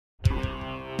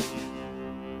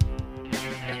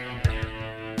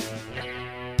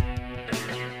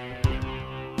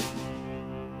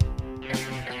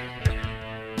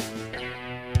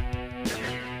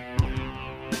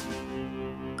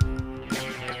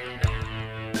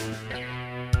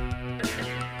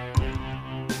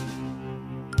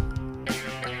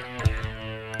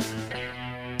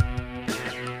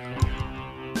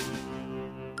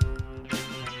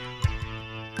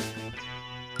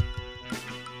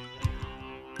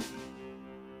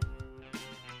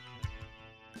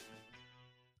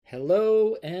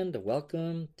Hello and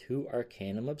welcome to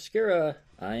Arcanum Obscura.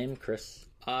 I'm Chris.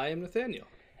 I am Nathaniel.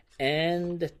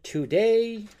 And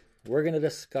today we're going to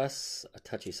discuss a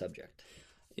touchy subject.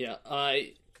 Yeah,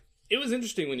 it was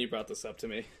interesting when you brought this up to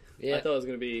me. Yeah. I thought it was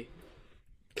going to be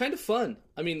kind of fun.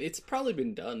 I mean, it's probably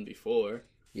been done before.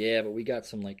 Yeah, but we got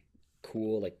some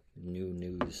cool new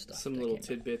news stuff. Some little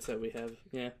tidbits that we have.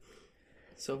 Yeah.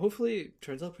 So hopefully it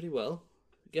turns out pretty well.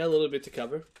 Got a little bit to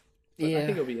cover. But I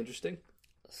think it'll be interesting.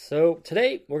 So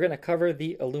today we're going to cover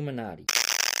the Illuminati.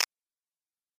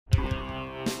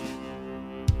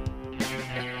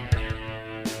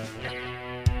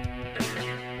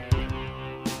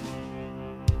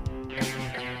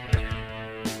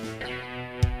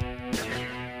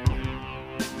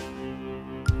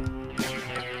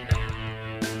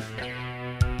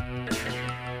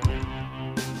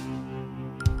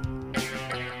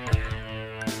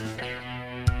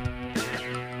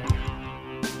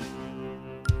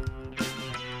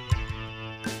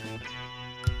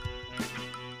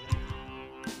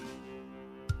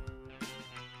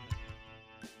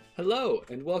 Hello,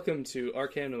 and welcome to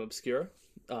Arcanum Obscura.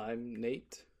 I'm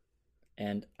Nate.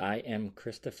 And I am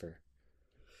Christopher.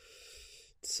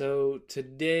 So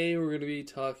today we're going to be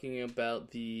talking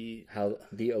about how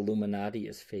the Illuminati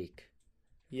is fake.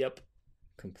 Yep.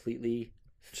 Completely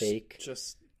fake.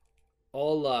 Just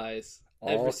all lies.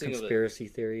 All conspiracy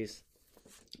theories.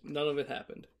 None of it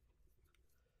happened.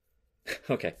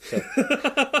 Okay, so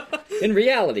in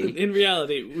reality,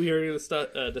 we are going to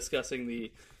start discussing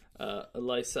the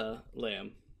Elisa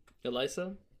lamb.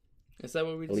 Elisa? Is that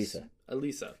what we just...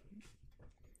 Elisa.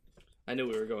 I knew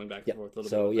we were going back and forth a little bit.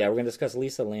 So, we're going to discuss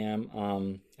Elisa Lamb.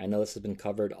 I know this has been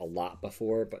covered a lot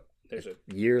before, but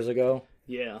years ago.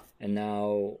 Yeah. And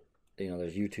now,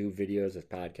 there's YouTube videos, there's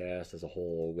podcasts, there's a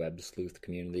whole web sleuth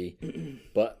community.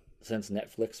 But since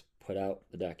Netflix put out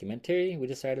the documentary, we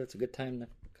decided it's a good time to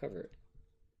cover it.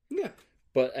 Yeah.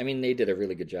 But, they did a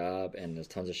really good job, and there's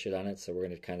tons of shit on it, so we're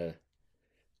going to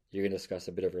you're going to discuss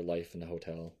a bit of her life in the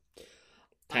hotel.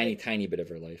 Tiny bit of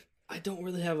her life. I don't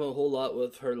really have a whole lot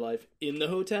with her life in the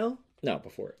hotel. No,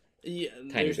 before it. Yeah.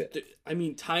 Tiny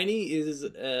bit. Tiny is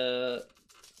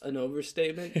an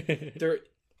overstatement. There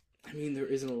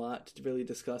isn't a lot to really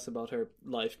discuss about her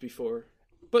life before.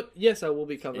 But yes, I will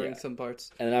be covering some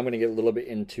parts. And then I'm going to get a little bit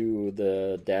into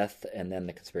the death and then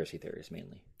the conspiracy theories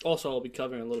mainly. Also, I'll be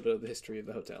covering a little bit of the history of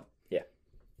the hotel. Yeah.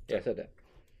 Yeah, I said that.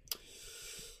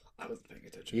 I wasn't paying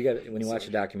attention. When you watch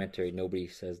the documentary, nobody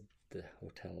says the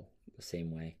hotel the same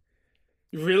way.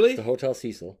 Really? It's the Hotel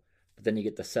Cecil, but then you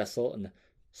get the Cecil and the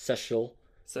Cecil.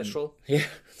 Cecil? Yeah.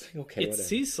 It's okay, it's whatever.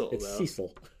 Cecil, It's though.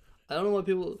 Cecil. I don't know why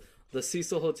people... The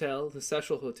Cecil Hotel, the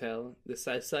Cecil Hotel, the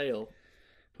Cecil Hotel.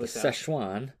 The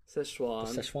Szechuan. The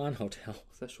Szechuan Hotel.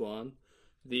 Szechuan.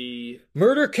 The...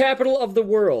 Murder capital of the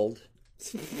world.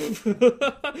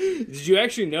 Did you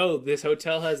actually know this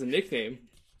hotel has a nickname?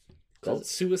 Called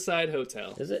Suicide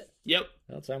Hotel. Is it? Yep.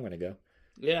 That's where I'm going to go.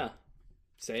 Yeah.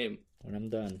 Same. When I'm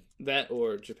done. That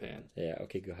or Japan. Yeah,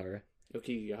 Okigahara.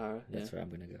 Okigahara. That's where I'm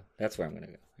going to go. That's where I'm going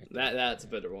to go. Right. That's a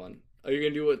better one. Are you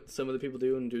going to do what some of the people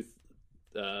do and do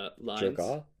lines? Jerk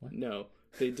off? What? No.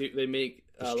 They make...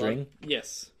 a string?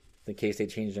 Yes. In case they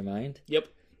change their mind? Yep.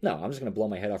 No, I'm just going to blow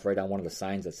my head off right on one of the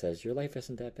signs that says, your life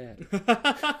isn't that bad.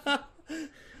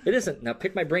 It isn't. Now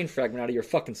pick my brain fragment out of your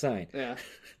fucking sign. Yeah.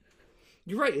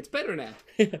 You're right. It's better now.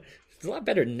 It's a lot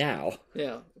better now.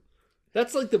 Yeah.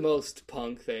 That's the most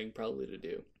punk thing probably to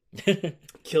do.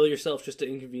 Kill yourself just to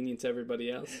inconvenience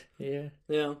everybody else. Yeah.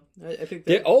 Yeah. I think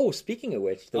that... Speaking of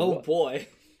which. Boy.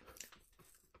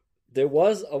 There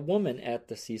was a woman at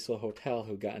the Cecil Hotel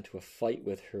who got into a fight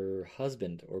with her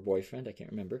husband or boyfriend. I can't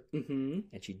remember. Mm-hmm.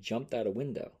 And she jumped out a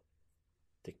window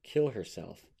to kill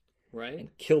herself. Right.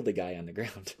 And killed the guy on the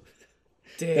ground.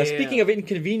 Damn. Now, speaking of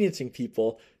inconveniencing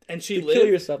people, and she lived? Kill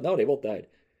yourself. No, they both died.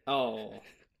 Oh,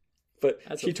 but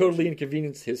she totally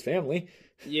inconvenienced his family.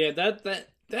 Yeah,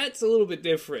 that's a little bit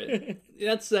different.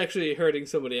 That's actually hurting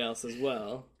somebody else as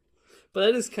well. But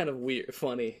that is kind of weird,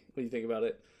 funny when you think about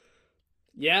it.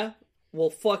 Yeah, well,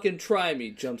 fucking try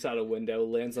me. Jumps out a window,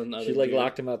 lands on another. She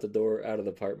locked him out the door, out of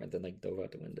the apartment, then dove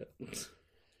out the window.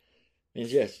 And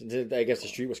yes, I guess the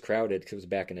street was crowded because it was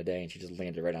back in the day, and she just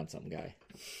landed right on some guy.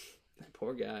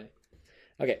 Poor guy.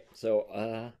 Okay,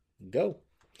 so go.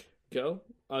 Go?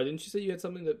 Didn't you say you had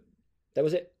something that... That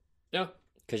was it. Yeah.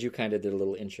 Because you kind of did a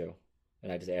little intro,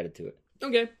 and I just added to it.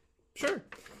 Okay, sure.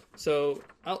 So,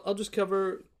 I'll just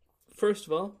cover, first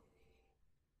of all,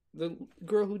 the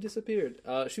girl who disappeared.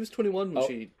 She was 21 when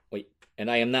she... Wait, and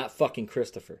I am not fucking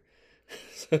Christopher.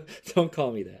 So don't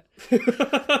call me that.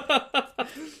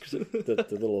 the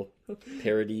little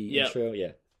parody intro,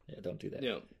 yeah. Yeah, don't do that.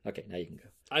 Yeah. Okay, now you can go.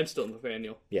 I'm still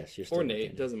Nathaniel. Yes, you're still Or Nate.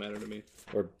 Nathaniel. Doesn't matter to me.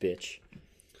 Or bitch.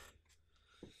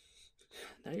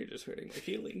 Now you're just hurting my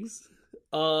feelings.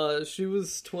 She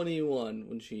was 21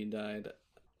 when she died.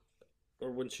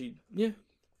 Or when she... Yeah.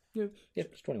 Yeah,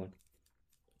 it's 21.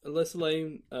 Elisa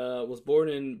Lam was born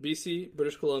in BC,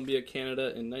 British Columbia,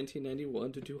 Canada in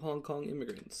 1991 to two Hong Kong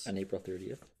immigrants. On April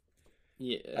 30th.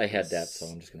 Yeah. I had that, so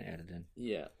I'm just going to add it in.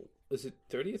 Yeah. Was it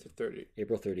 30th or 30th?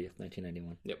 April 30th,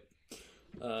 1991. Yep.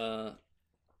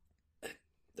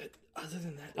 Other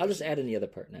than that... I'll just add in the other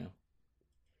part now.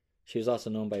 She was also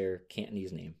known by her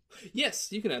Cantonese name.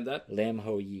 Yes, you can add that. Lam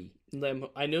Ho Yi.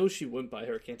 I know she went by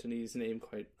her Cantonese name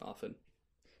quite often.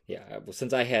 Yeah, well,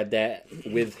 since I had that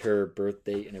with her birth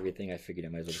date and everything, I figured I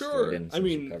might as well just throw it in since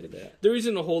you covered that. There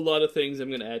isn't a whole lot of things I'm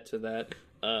going to add to that.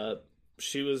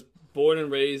 She was born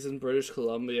and raised in British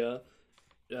Columbia.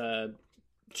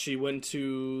 She went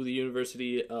to the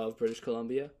University of British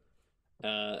Columbia.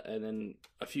 And then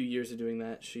a few years of doing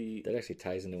that, That actually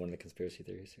ties into one of the conspiracy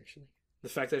theories, actually. The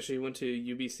fact that she went to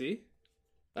UBC?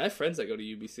 I have friends that go to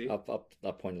UBC. I'll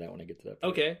point it out when I get to that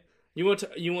point. Okay. If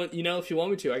you want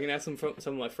me to, I can ask some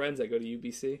of my friends that go to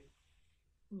UBC.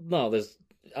 No,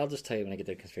 I'll just tell you when I get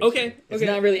to the conspiracy. Okay. It's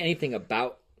not really anything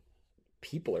about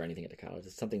people or anything at the college.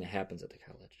 It's something that happens at the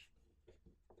college.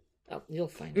 You'll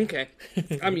find out. Okay.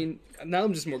 I mean, now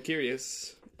I'm just more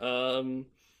curious. After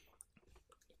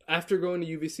going to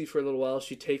UBC for a little while,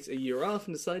 she takes a year off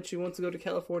and decides she wants to go to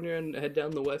California and head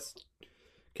down the West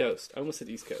Coast. I almost said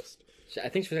East Coast. I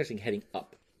think she was actually heading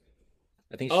up.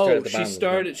 I think she started at the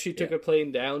bottom. She took a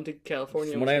plane down to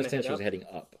California. From what I understand, she was heading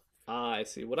up. Ah, I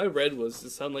see. What I read was it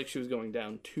sounded like she was going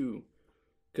down too.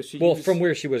 From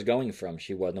where she was going from,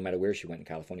 she was, no matter where she went in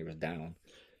California, was down.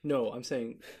 No, I'm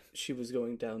saying she was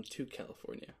going down to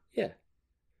California. Yeah.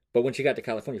 But when she got to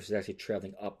California, she was actually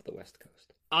traveling up the West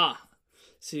Coast. Ah.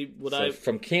 See,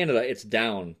 from Canada, it's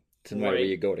down to no matter where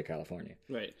you go to California.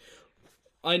 Right.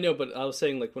 I know, but I was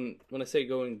saying, like, when I say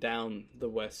going down the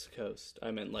West Coast,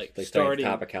 I meant, like starting at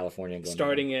the top of California and going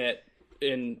starting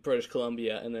in British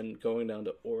Columbia and then going down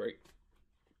to Oregon.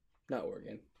 Not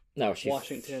Oregon. No,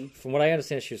 Washington. From what I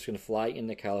understand, she was going to fly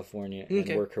into California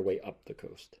and work her way up the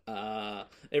coast.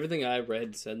 Everything I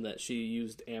read said that she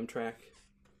used Amtrak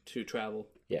to travel.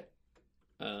 Yeah.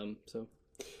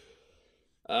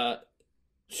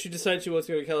 She decides she wants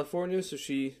to go to California, so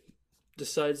she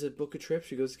decides to book a trip.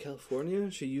 She goes to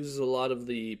California. She uses a lot of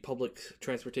the public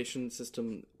transportation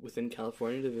system within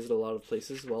California to visit a lot of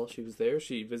places while she was there.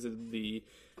 She visited the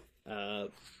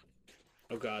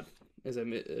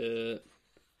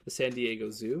San Diego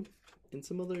Zoo and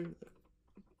some other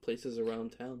places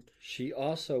around town. She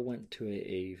also went to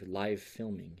a live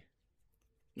filming.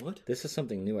 What? This is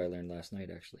something new I learned last night,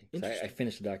 actually. I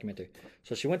finished the documentary.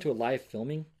 So she went to a live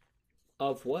filming.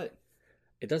 Of what?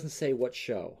 It doesn't say what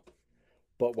show.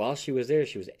 But while she was there,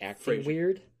 she was acting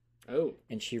weird. Oh.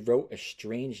 And she wrote a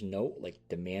strange note, like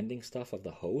demanding stuff of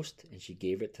the host, and she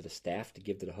gave it to the staff to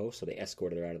give to the host, so they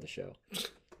escorted her out of the show.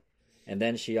 And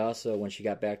then she also, when she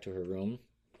got back to her room,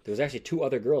 there was actually 2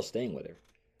 other girls staying with her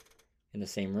in the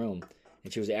same room,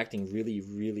 and she was acting really,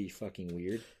 really fucking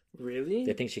weird. Really?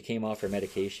 They think she came off her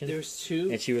medication. There's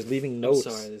 2? And she was leaving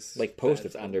notes, like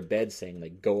post-its on their bed saying,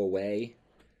 like, go away.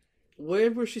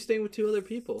 Where was she staying with 2 other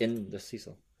people? In the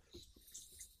Cecil.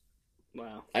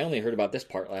 Wow. I only heard about this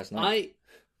part last night.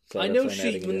 I know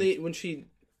when she,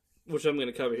 which I'm going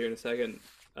to cover here in a second,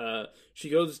 she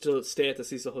goes to stay at the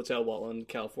Cecil Hotel while in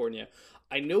California.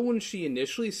 I know when she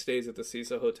initially stays at the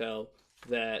Cecil Hotel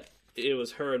that it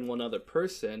was her and one other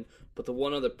person, but the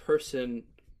one other person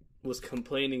was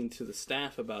complaining to the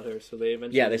staff about her, so they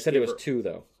eventually... Yeah, they said it was 2,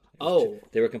 though. Oh.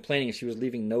 They were complaining, and she was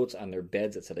leaving notes on their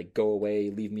beds that said, like, go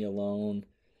away, leave me alone.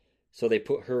 So they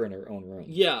put her in her own room.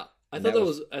 Yeah, I thought that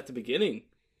was at the beginning.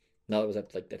 No, it was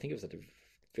at, like, I think it was at the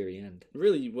very end.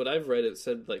 Really, what I've read, it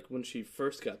said, like, when she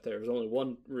first got there, there was only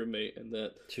one roommate, and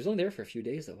that... She was only there for a few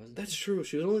days, though, wasn't she? That's true.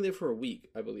 She was only there for a week,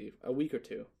 I believe. A week or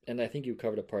 2. And I think you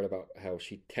covered a part about how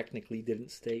she technically didn't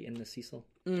stay in the Cecil.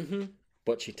 Mm-hmm.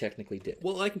 But she technically did.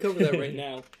 Well, I can cover that right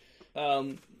now.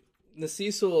 The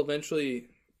Cecil eventually...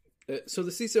 so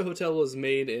the Cecil Hotel was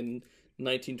made in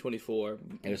 1924.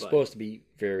 It was supposed to be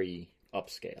very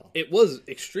upscale. It was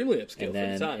extremely upscale and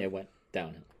then for the time. It went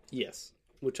downhill. Yes,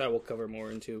 which I will cover more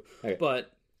into. Okay.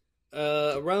 But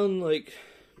around, like,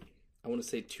 I want to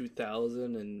say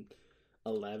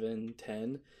 2011,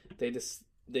 10,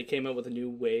 they came up with a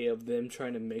new way of them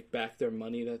trying to make back their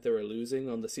money that they were losing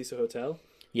on the Cecil Hotel.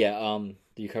 Yeah,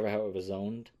 do you cover how it was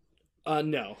zoned?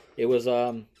 No. It was,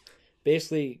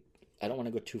 basically, I don't want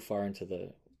to go too far into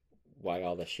why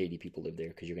all the shady people live there,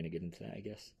 because you're going to get into that, I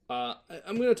guess.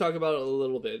 I'm going to talk about it a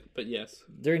little bit, but yes.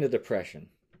 During the Depression,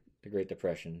 the Great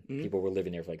Depression, people were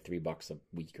living there for like $3 a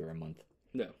week or a month.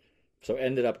 No. So it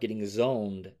ended up getting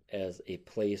zoned as a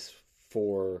place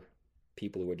for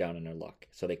people who were down in their luck.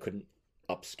 So they couldn't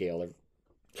upscale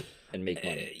and make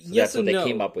money. So yes that's what and they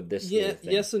came up with this little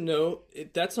thing. Yes and no.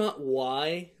 That's not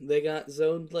why they got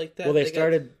zoned like that. Well, they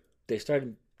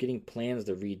started getting plans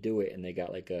to redo it, and they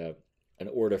got like an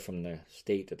order from the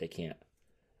state that they can't.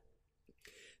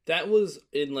 That was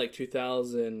in like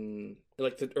 2000,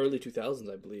 like the early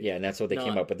 2000s, I believe. Yeah, and that's what they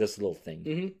came up with, this little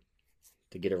thing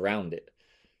to get around it.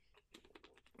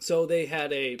 So they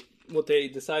had what they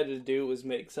decided to do was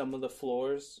make some of the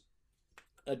floors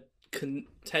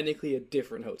technically a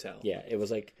different hotel. Yeah, it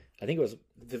was like, I think it was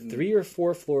 3 or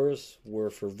 4 floors were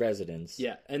for residents.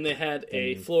 Yeah, and they had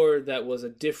a floor that was a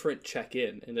different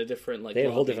check-in and a different like. They had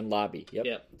lobby. a whole different lobby. Yep.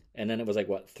 Yep. And then it was like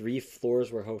 3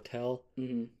 floors were hotel.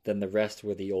 Mm-hmm. Then the rest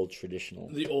were the old traditional,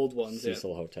 the old ones,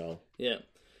 Cecil Hotel. Yeah,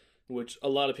 which a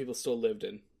lot of people still lived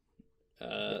in.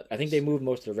 I think they moved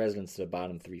most of the residents to the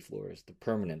bottom 3 floors, the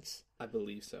permanents. I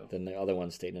believe so. Then the other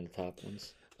ones stayed in the top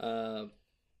ones.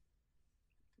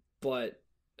 But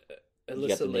you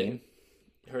got the name?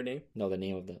 Her name? No, the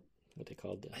name of what they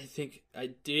called it. I think I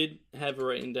did have it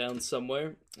written down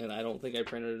somewhere, and I don't think I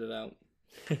printed it out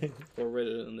or read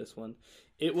it in this one.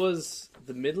 It was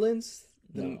the Midlands?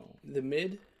 The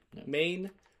Mid? No.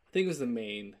 Maine? I think it was the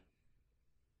Maine.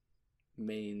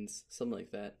 Maines, something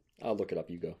like that. I'll look it up,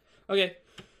 you go. Okay.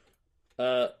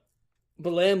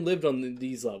 But Lamb lived on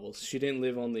these levels. She didn't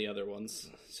live on the other ones.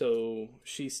 So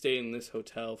she stayed in this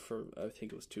hotel for, I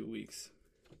think it was 2 weeks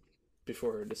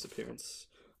before her disappearance.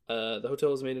 The hotel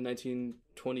was made in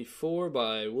 1924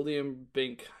 by William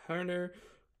Bank-Harner,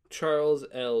 Charles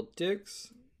L.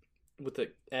 Dix, with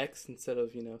the X instead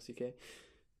of, CK,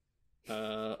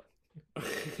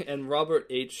 and Robert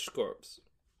H. Stropes.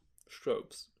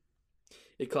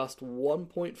 It cost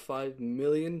 $1.5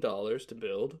 million to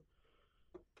build.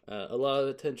 A lot of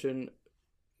attention.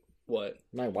 What?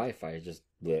 My Wi-Fi is just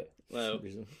lit. Oh.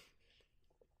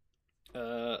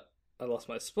 I lost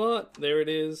my spot. There it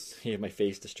is. Yeah, my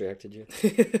face distracted you.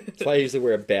 That's why I usually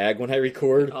wear a bag when I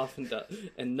record. It often does.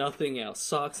 And nothing else.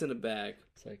 Socks in a bag.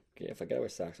 It's like, yeah, if I gotta wear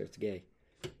socks, it's gay.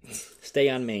 Stay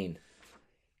on Maine.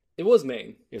 It was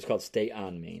Maine. It was called Stay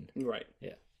on Maine. Right.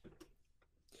 Yeah.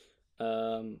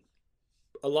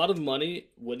 A lot of money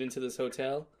went into this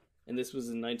hotel, and this was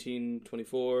in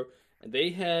 1924, and they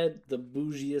had the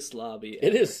bougiest lobby ever.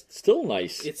 It is still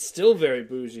nice. It's still very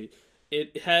bougie.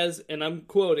 It has, and I'm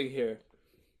quoting here,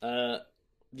 the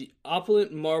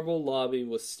opulent marble lobby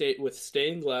with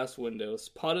stained glass windows,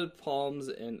 potted palms,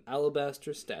 and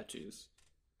alabaster statues.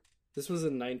 This was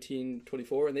in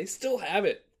 1924, and they still have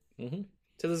it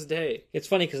to this day. It's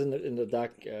funny because in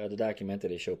the documentary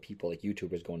they show people like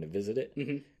YouTubers going to visit it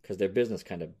because their business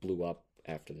kind of blew up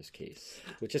after this case,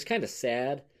 which is kind of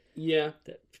sad. Yeah,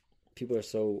 that people are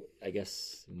so, I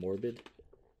guess, morbid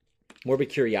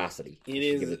curiosity. It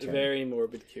is very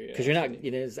morbid curiosity because you're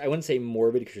not. I wouldn't say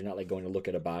morbid because you're not like going to look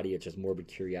at a body. It's just morbid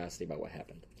curiosity about what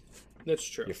happened. That's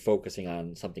true. You're focusing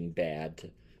on something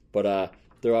bad, but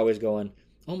they're always going,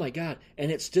 "Oh my god!"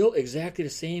 And it's still exactly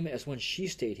the same as when she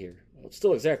stayed here. Well, it's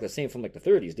still exactly the same from like the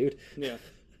 30s, dude. Yeah,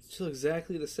 it's still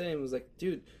exactly the same. It was like,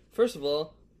 dude. First of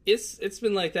all, it's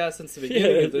been like that since the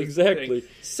beginning of this exactly. thing.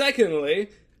 Secondly,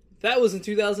 that was in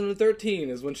 2013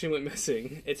 is when she went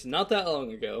missing. It's not that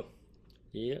long ago.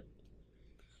 Yeah.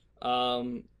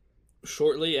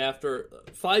 Shortly after,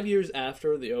 5 years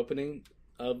after the opening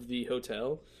of the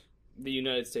hotel, the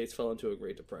United States fell into a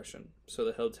Great Depression. So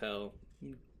the hotel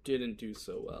didn't do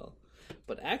so well.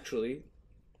 But actually,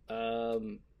 a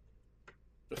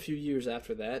few years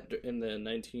after that, in the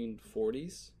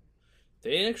 1940s,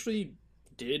 they actually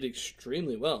did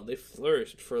extremely well. They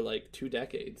flourished for like 2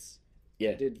 decades.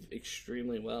 Yeah. They did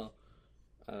extremely well.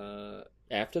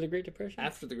 After the Great Depression?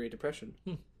 After the Great Depression.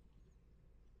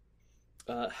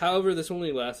 However, this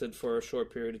only lasted for a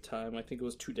short period of time. I think it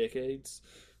was 2 decades.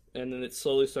 And then it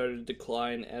slowly started to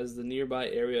decline as the nearby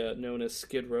area known as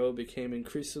Skid Row became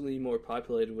increasingly more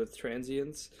populated with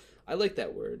transients. I like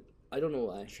that word. I don't know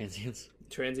why.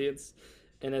 Transients.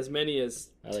 And as many as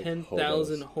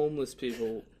 10,000 homeless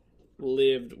people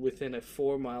lived within a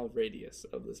 4-mile radius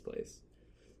of this place.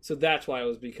 So that's why it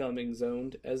was becoming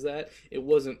zoned as that. It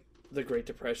wasn't the Great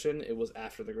Depression. It was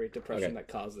after the Great Depression that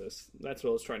caused this. That's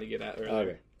what I was trying to get at earlier.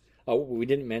 Okay. Oh, we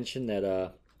didn't mention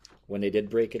that when they did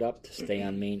break it up to Stay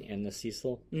on Main and the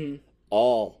Cecil,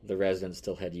 all the residents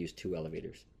still had to use 2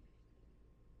 elevators.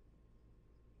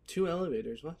 2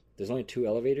 elevators? What? There's only 2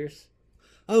 elevators.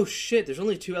 Oh shit! There's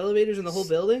only 2 elevators in the whole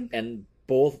building. And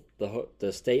both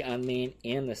the Stay on Main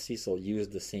and the Cecil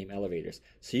used the same elevators.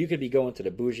 So you could be going to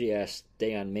the bougie ass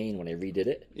Stay on Main when they redid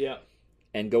it. Yeah.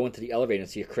 And go into the elevator and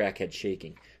see a crackhead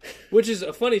shaking. Which is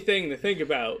a funny thing to think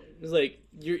about. It's like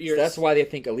you're So that's why they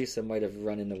think Elisa might have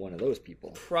run into one of those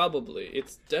people. Probably.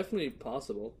 It's definitely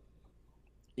possible.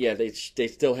 Yeah, they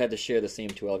still had to share the same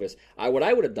 2 elevators. What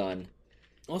I would have done.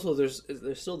 Also, there's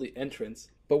still the entrance,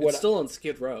 but it's still on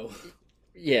Skid Row.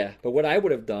 Yeah, but what I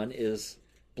would have done is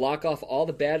block off all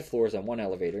the bad floors on one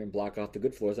elevator and block off the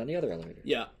good floors on the other elevator.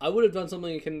 Yeah, I would have done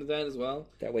something akin to that as well.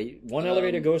 That way, one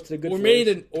elevator goes to the good floors.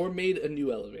 Made a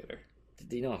new elevator.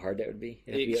 Do you know how hard that would be?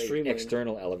 It'd be extremely like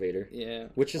external elevator. Yeah,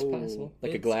 which is possible,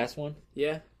 like a glass one.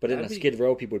 Yeah, but in a Skid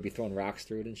Row, people would be throwing rocks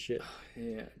through it and shit.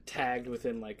 Yeah, tagged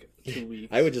within like 2 weeks.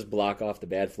 I would just block off the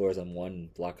bad floors on one,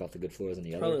 and block off the good floors on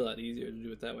the other. Probably a lot easier to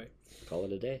do it that way. Call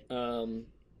it a day.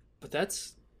 But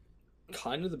that's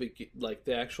kind of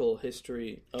the actual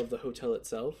history of the hotel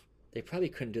itself. They probably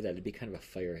couldn't do that. It'd be kind of a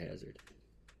fire hazard.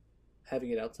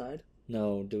 Having it outside?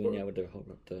 No, doing that with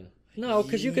the No,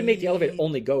 because you can make the elevator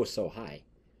only go so high.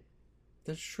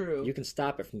 That's true. You can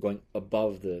stop it from going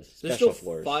above the special There's still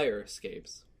floors. Fire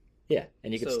escapes. Yeah,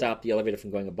 and you can stop the elevator from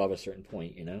going above a certain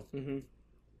point, Mm-hmm.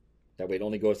 That way it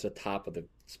only goes to the top of the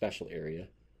special area.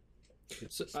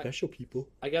 So special people.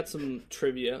 I got some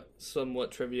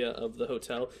somewhat trivia of the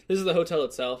hotel. This is the hotel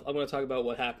itself. I'm going to talk about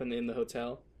what happened in the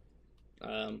hotel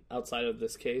outside of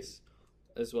this case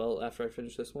as well after I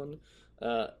finish this one.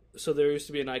 So there used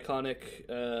to be an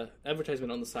iconic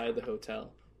advertisement on the side of the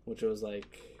hotel, which was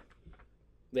like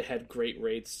they had great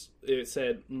rates. It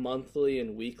said monthly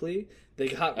and weekly. They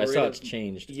got I saw it's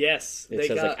changed. Yes. It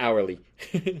says like hourly.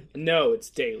 No, it's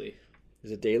daily.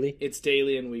 Is it daily? It's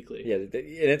daily and weekly. Yeah, and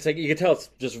it's like you can tell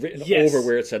it's just written over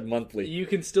where it said monthly. You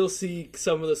can still see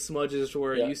some of the smudges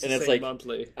where it used to say like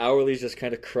monthly. Hourly is just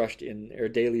kind of crushed in, or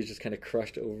daily is just kind of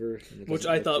crushed over. Which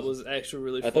I thought was actually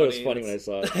really funny. I thought it was funny when I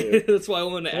saw it too. That's why I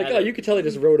wanted to add it. You could tell they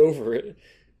just wrote over it.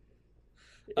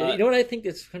 You know what I think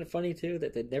is kind of funny too?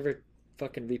 That they never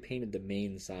fucking repainted the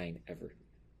main sign ever.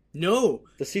 No.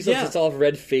 The Cecil's just all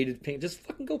red faded paint. Just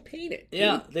fucking go paint it.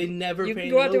 Yeah, dude. They never painted it. You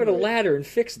can go out there with a ladder and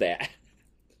fix that.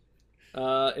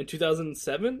 In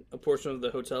 2007, a portion of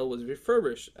the hotel was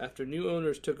refurbished after new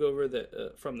owners took over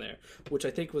from there, which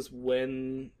I think was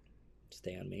when...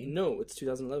 Stay on Main? No, it's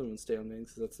 2011 when Stay on Main,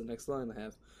 because that's the next line I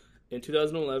have. In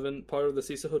 2011, part of the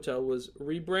Cecil Hotel was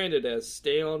rebranded as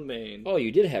Stay on Main. Oh,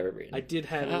 you did have it written. I did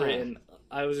have it written.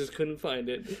 I just couldn't find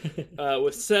it.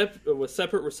 With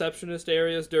separate receptionist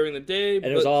areas during the day. And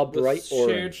it was all bright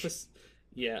orange.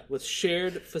 With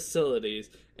shared facilities.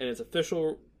 And its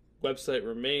official website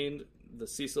remained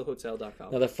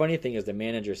thececilhotel.com. Now, the funny thing is the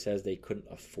manager says they couldn't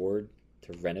afford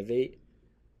to renovate,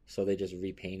 so they just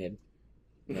repainted.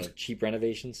 Cheap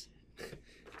renovations.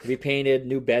 Repainted,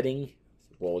 new bedding.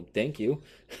 Well, thank you.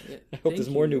 Yeah, I hope there's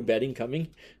more new bedding coming.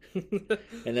 And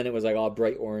then it was like all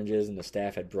bright oranges, and the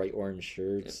staff had bright orange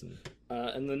shirts. Yeah.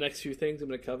 And the next few things I'm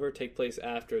going to cover take place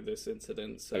after this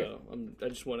incident, so okay. I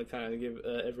just want to kind of give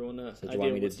everyone a idea. So do you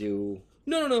want me to do...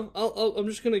 No. I'm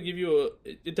just going to give you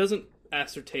It doesn't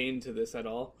ascertain to this at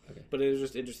all, but it is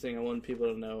just interesting. I want people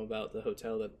to know about the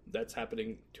hotel that's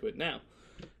happening to it now.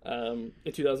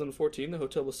 In 2014, the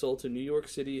hotel was sold to New York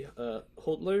City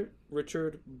Hotler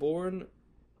Richard Bourne.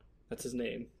 That's his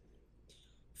name.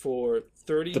 For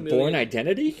 $30 million. Bourne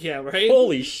Identity? Yeah, right?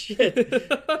 Holy shit.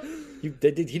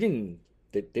 They didn't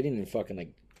even fucking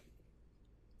like...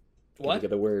 What? Look at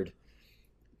the word.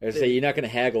 I was say you're not going to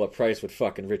haggle a price with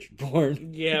fucking Richard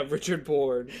Bourne. Yeah, Richard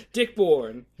Bourne. Dick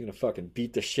Bourne. He's going to fucking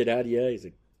beat the shit out of you. He's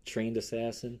a trained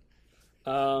assassin.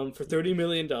 For $30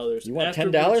 million. You want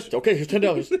 $10? Okay, here's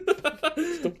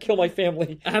 $10. Don't kill my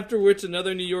family. After which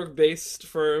another New York-based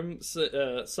firm,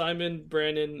 Simon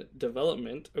Brannan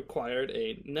Development, acquired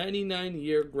a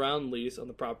 99-year ground lease on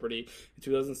the property. In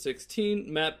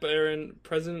 2016, Matt Barron,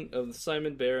 president of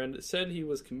Simon Barron, said he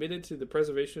was committed to the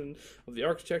preservation of the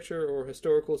architecture or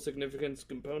historical significance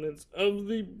components of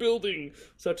the building,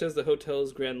 such as the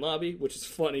hotel's grand lobby, which is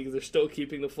funny because they're still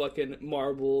keeping the fucking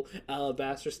marble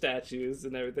alabaster statues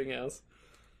and everything else.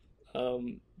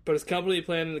 But his company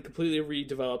planned on completely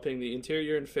redeveloping the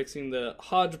interior and fixing the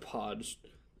hodgepodge,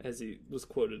 as he was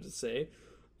quoted to say.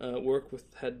 Work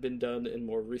had been done in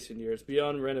more recent years.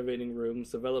 Beyond renovating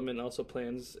rooms, development also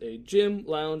plans a gym,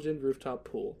 lounge, and rooftop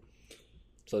pool.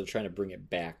 So they're trying to bring it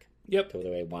back. Yep. To the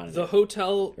way they wanted the it.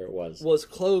 hotel Or it was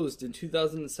closed in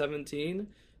 2017.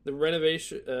 The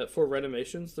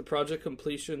renovations, the project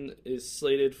completion is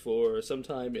slated for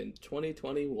sometime in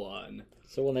 2021.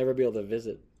 So we'll never be able to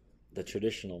visit the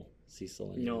traditional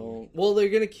Cecil anymore. No. Well, they're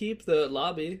gonna keep the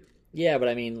lobby. Yeah, but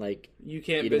I mean, like, You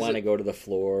can't. you don't want to go to the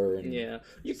floor. And Yeah,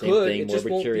 you same could. thing, It just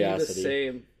morbid won't curiosity. be the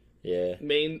same.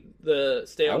 Yeah.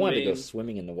 Stay on I wanted main. to go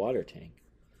swimming in the water tank.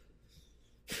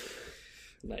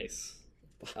 Nice.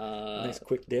 Nice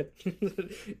quick dip.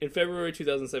 In February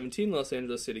 2017, Los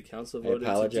Angeles City Council voted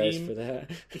for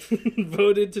that.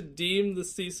 voted to deem the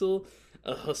Cecil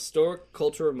a historic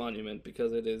cultural monument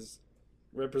because it is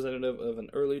representative of an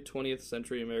early 20th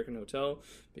century American hotel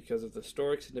because of the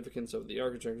historic significance of the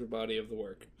architecture body of the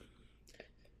work.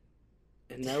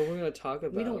 And now we're going to talk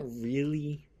about... We don't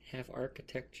really have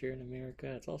architecture in America.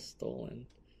 It's all stolen.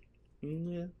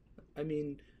 Yeah. I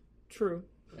mean, true.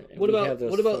 And What we about have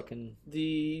those fucking...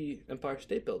 the Empire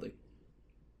State Building?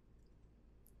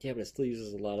 Yeah, but it still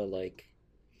uses a lot of, like...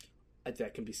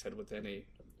 That can be said with any...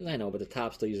 I know, but the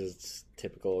top still uses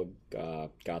typical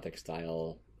Gothic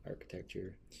style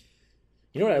architecture.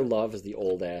 You know what I love is the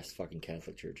old ass fucking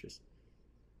Catholic churches.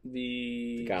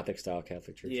 The Gothic style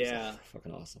Catholic churches. Yeah.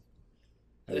 Fucking awesome.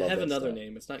 They have another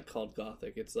name. It's not called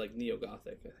Gothic. It's like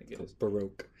Neo-Gothic, I think it is.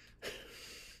 Baroque.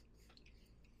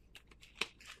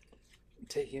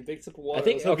 Taking a big sip of water.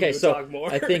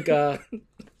 I think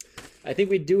I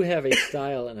think we do have a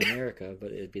style in America,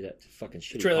 but it'd be that fucking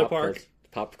shitty trailer park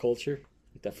pop culture.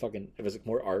 That fucking, it was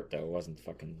more art though. It wasn't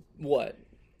fucking what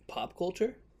pop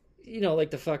culture. You know, like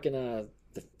the fucking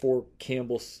the Fort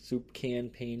Campbell soup can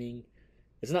painting.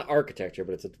 It's not architecture,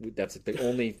 but that's the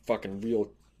only fucking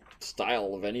real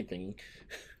style of anything.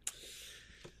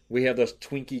 We have those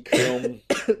Twinkie chrome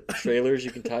trailers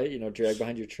you can drag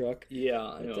behind your truck. Yeah,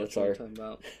 I know what you're talking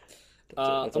about.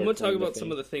 I'm going to talk about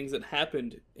some of the things that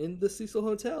happened in the Cecil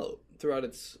Hotel throughout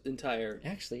its entire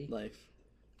life.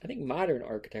 I think modern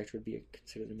architecture would be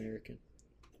considered American.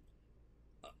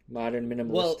 Modern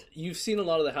minimalist. Well, you've seen a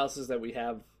lot of the houses that we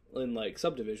have in like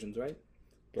subdivisions, right?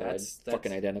 That's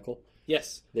fucking identical.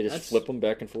 Yes. They just flip them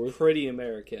back and forth. Pretty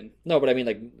American. No, but I mean,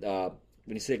 like,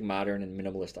 when you say like modern and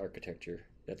minimalist architecture,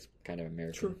 that's kind of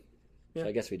American. True. Yeah. So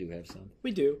I guess we do have some.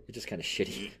 We do. It's just kind of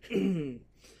shitty.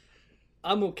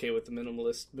 I'm okay with the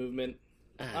minimalist movement.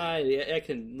 I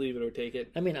can leave it or take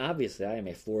it. I mean, obviously,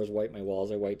 my floor is white, my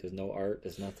walls are white. There's no art.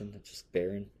 There's nothing. It's just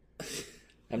barren.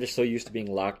 I'm just so used to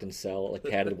being locked in cell, like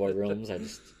padded boy rooms. I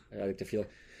like to feel.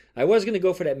 I was gonna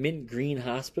go for that mint green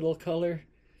hospital color,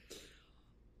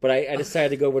 but I decided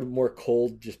to go with more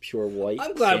cold, just pure white.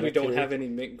 I'm glad we don't have any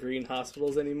mint green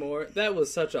hospitals anymore. That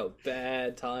was such a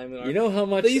bad time. You know how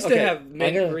much they used to have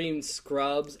mint green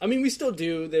scrubs. I mean, we still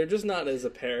do. They're just not as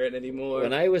apparent anymore.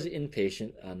 When I was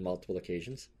inpatient on multiple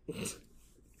occasions,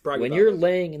 when you're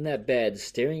laying in that bed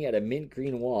staring at a mint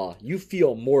green wall, you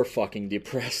feel more fucking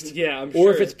depressed. Yeah, I'm sure.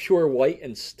 Or if it's pure white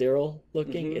and sterile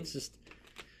looking, it's just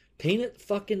paint it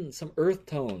fucking some earth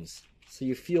tones. So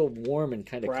you feel warm and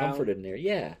kind of comforted in there.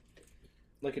 Yeah.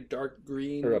 Like a dark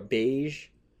green. Or a beige.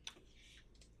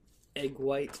 Egg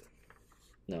white.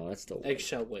 No, that's still white.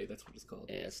 Eggshell white, that's what it's called.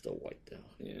 Yeah, it's still white, though.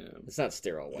 Yeah. It's not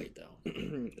sterile white, though.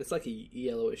 It's like a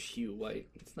yellowish hue white.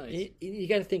 It's nice. You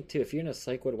got to think, too, if you're in a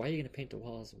psych ward, why are you going to paint the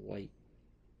walls white?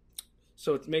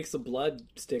 So it makes the blood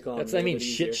stick on. That's,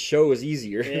 shit shows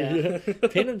easier. Yeah.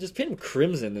 Just paint them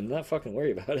crimson and not fucking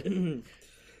worry about it.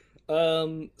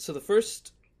 So the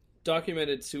first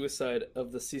documented suicide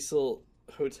of the Cecil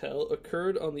Hotel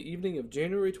occurred on the evening of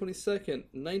January 22nd,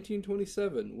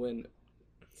 1927, when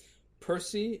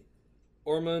Percy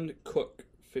Ormond Cook,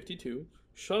 52,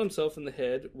 shot himself in the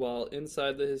head while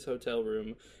inside his hotel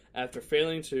room after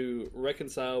failing to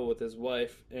reconcile with his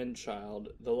wife and child.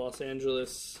 The Los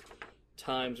Angeles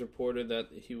Times reported that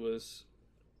he was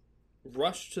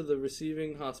rushed to the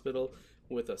receiving hospital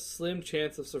with a slim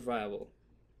chance of survival.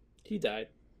 He died.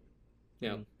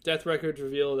 Yeah. Death records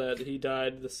reveal that he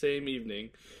died the same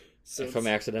evening. From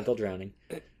accidental drowning.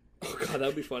 Oh, God, that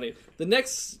would be funny. The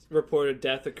next reported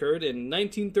death occurred in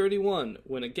 1931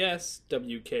 when a guest,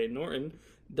 W.K. Norton,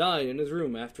 died in his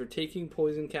room after taking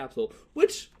poison capsule.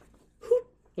 Which...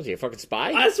 Was he a fucking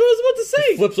spy? That's what I was about to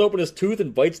say. He flips open his tooth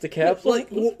and bites the capsule? Like,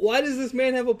 why does this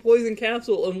man have a poison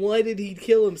capsule and why did he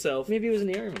kill himself? Maybe he was in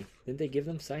the army. Didn't they give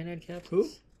them cyanide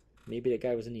capsules? Who? Maybe that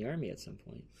guy was in the army at some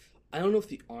point. I don't know if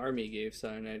the army gave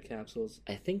cyanide capsules.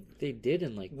 I think they did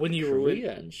in, like, when you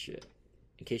Korea and shit.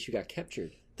 In case you got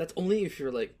captured. That's only if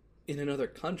you're, like, in another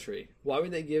country. Why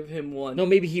would they give him one? No,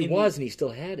 maybe he was and he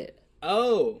still had it.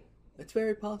 Oh, that's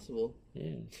very possible.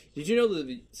 Yeah. Did you know that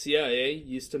the CIA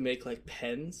used to make, like,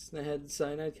 pens that had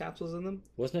cyanide capsules in them?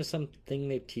 Wasn't there something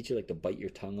they teach you, like, to bite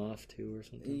your tongue off, too, or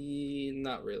something?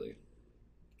 Not really.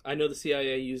 I know the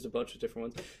CIA used a bunch of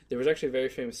different ones. There was actually a very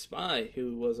famous spy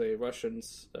who was a Russian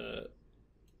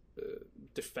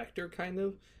defector, kind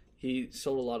of. he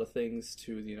sold a lot of things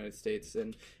to the United States,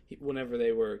 and whenever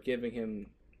they were giving him,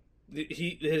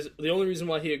 the only reason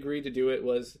why he agreed to do it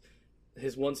was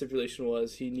his one stipulation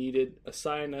was he needed a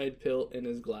cyanide pill in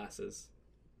his glasses.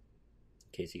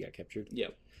 In case he got captured?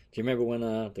 Yep. Do you remember when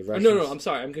the Russians... No, I'm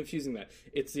sorry. I'm confusing that.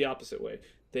 It's the opposite way.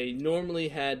 They normally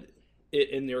had it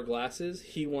in their glasses.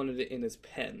 He wanted it in his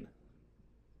pen.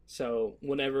 So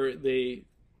whenever the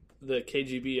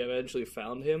KGB eventually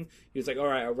found him, he was like, all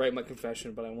right, I'll write my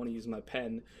confession, but I want to use my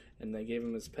pen. And they gave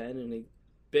him his pen, and he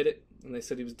bit it, and they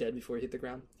said he was dead before he hit the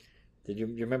ground. Did you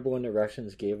remember when the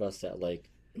Russians gave us that, like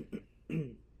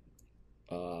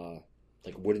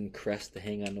wooden crest to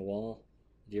hang on the wall?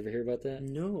 Did you ever hear about that?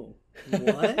 No.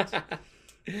 What?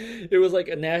 It was like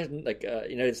a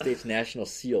United States national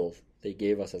seal they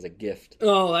gave us as a gift.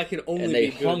 Oh, that can only be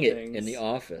good things. And they hung it in the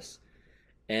office.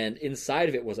 And inside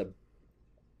of it was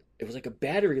like a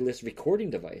battery-less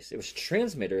recording device. It was a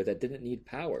transmitter that didn't need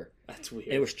power. That's weird.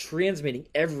 And it was transmitting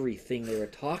everything they were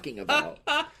talking about.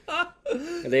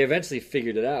 And they eventually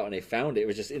figured it out, and they found it. It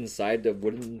was just inside the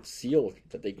wooden seal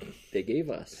that they gave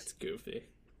us. That's goofy.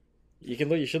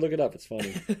 You should look it up. It's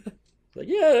funny. Like,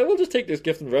 yeah, we'll just take this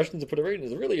gift from the Russians and put it right in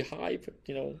this really high,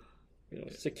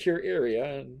 secure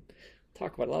area and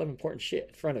talk about a lot of important shit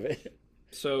in front of it.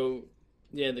 So,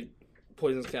 yeah, the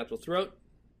poisonous capital. Throughout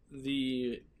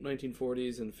the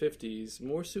 1940s and 50s,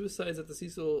 more suicides at the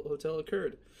Cecil Hotel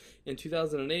occurred. In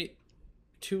 2008,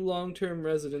 2 long-term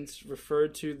residents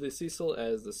referred to the Cecil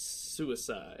as the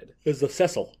suicide. It was the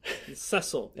Cecil.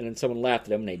 Cecil. And then someone laughed at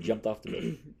them and they jumped off the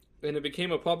building. And it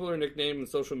became a popular nickname in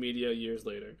social media years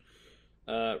later.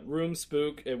 Room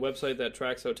Spook, a website that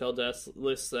tracks hotel deaths,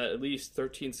 lists at least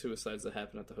 13 suicides that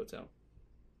happened at the hotel.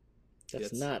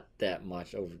 That's not that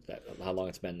much over how long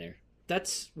it's been there.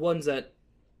 That's ones that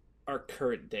are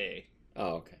current day.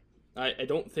 Oh, okay. I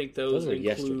don't think those were include...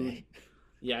 yesterday.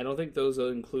 Yeah, I don't think those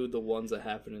include the ones that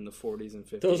happened in the 40s and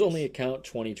 50s. Those only account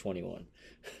 2021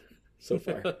 so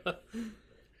far.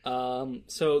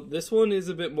 So this one is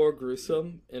a bit more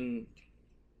gruesome, and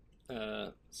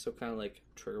so kind of like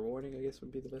trigger warning, I guess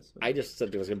would be the best way. I just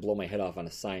said I was going to blow my head off on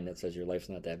a sign that says your life's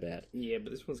not that bad. Yeah,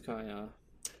 but this one's kind of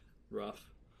rough.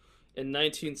 In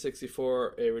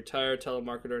 1964, a retired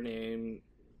telemarketer named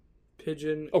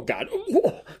Pigeon... Oh, God.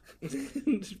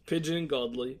 Pigeon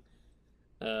Godley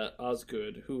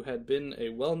Osgood, who had been a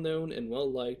well-known and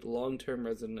well-liked long-term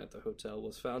resident at the hotel,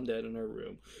 was found dead in her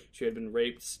room. She had been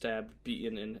raped, stabbed,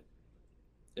 beaten,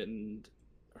 and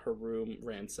her room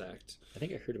ransacked. I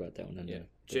think I heard about that one. On the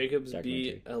Jacobs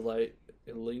B.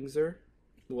 Elingzer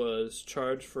was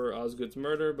charged for Osgood's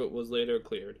murder, but was later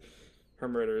cleared. Her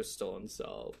murder is still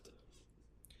unsolved.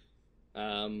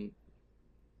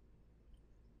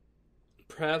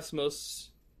 Perhaps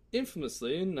most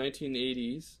infamously, in the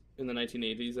 1980s,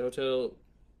 the hotel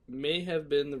may have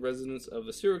been the residence of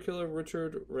the serial killer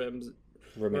Richard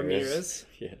Ramirez.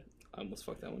 Yeah. I almost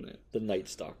fucked that one in. The Night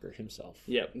Stalker himself.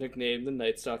 Yep, nicknamed the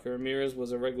Night Stalker. Ramirez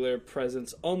was a regular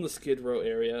presence on the Skid Row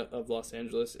area of Los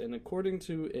Angeles, and according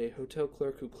to a hotel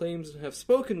clerk who claims to have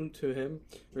spoken to him,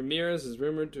 Ramirez is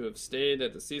rumored to have stayed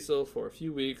at the Cecil for a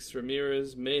few weeks.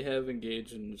 Ramirez may have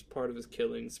engaged in part of his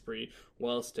killing spree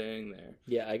while staying there.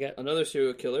 Yeah, I got... Another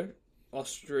serial killer,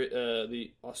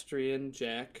 the Austrian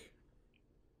Jack...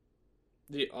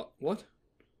 what?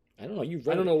 I don't know,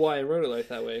 I don't know why I wrote it like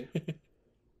that way.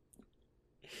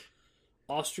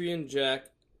 Austrian Jack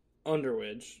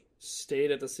Underwood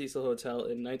stayed at the Cecil Hotel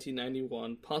in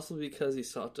 1991, possibly because he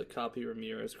sought to copy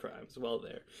Ramirez's crimes while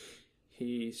there.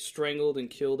 He strangled and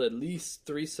killed at least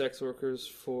 3 sex workers,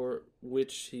 for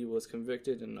which he was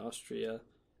convicted in Austria.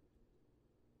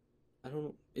 I don't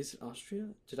know. Is it Austria?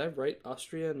 Did I write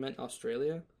Austria and meant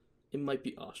Australia? It might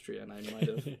be Austria, and I might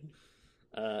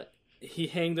have. He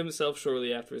hanged himself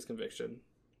shortly after his conviction.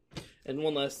 And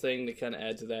one last thing to kind of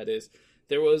add to that is,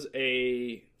 there was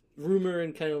a rumor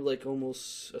and kind of like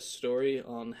almost a story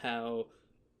on how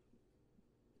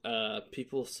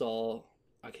people saw,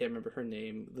 I can't remember her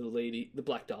name, the lady, the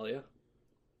Black Dahlia,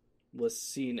 was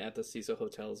seen at the Cecil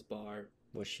Hotel's bar.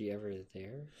 Was she ever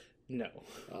there? No.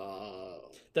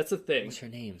 That's the thing. What's her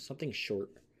name? Something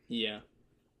short. Yeah.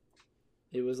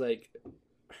 It was like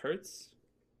Hertz?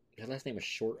 Her last name was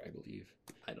Short, I believe.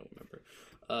 I don't remember.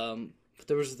 But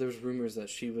there was rumors that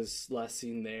she was last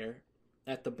seen there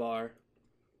at the bar,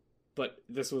 but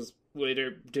this was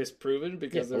later disproven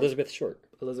because Elizabeth Short.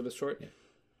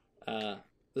 Yeah.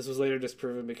 This was later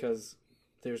disproven because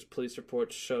there's police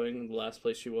reports showing the last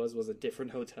place she was a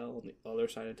different hotel on the other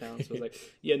side of town. So it's like,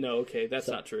 yeah, no, okay, that's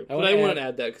not true. But I want to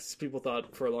add that because people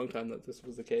thought for a long time that this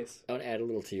was the case. I want to add a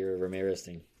little to your Ramirez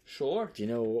thing. Sure. Do you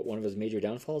know what one of his major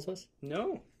downfalls was?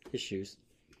 No. His shoes.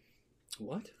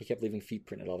 What? He kept leaving feet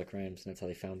print at all the crimes, and that's how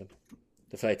they found him.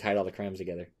 That's how they tied all the crimes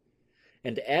together.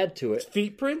 And to add to it...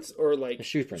 Feet prints or like...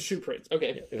 Shoe prints. Shoe prints,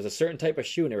 okay. Yeah, there was a certain type of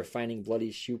shoe, and they were finding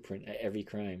bloody shoe print at every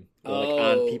crime. Or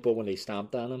like on people when they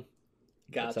stomped on them.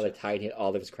 Gotcha. That's how they tied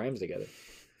all of his crimes together.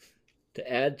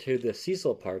 To add to the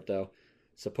Cecil part, though,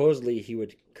 supposedly he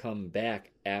would come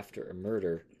back after a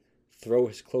murder, throw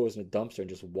his clothes in a dumpster, and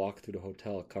just walk through the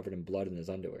hotel covered in blood in his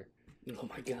underwear. Oh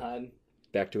my god.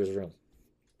 Back to his room.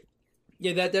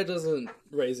 Yeah, that doesn't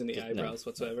raise any eyebrows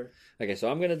whatsoever. Okay, so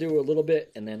I'm going to do a little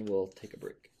bit, and then we'll take a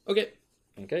break. Okay.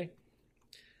 Okay?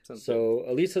 Sounds So good.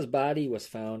 Elisa's body was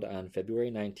found on February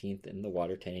 19th in the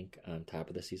water tank on top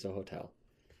of the Cecil Hotel.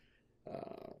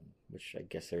 Which I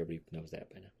guess everybody knows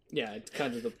that by now. Yeah, it's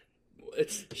kind of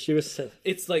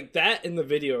It's like that in the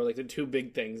video are like the two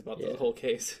big things about the whole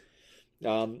case.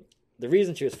 The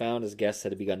reason she was found is guests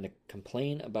had begun to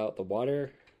complain about the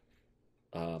water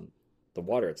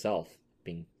itself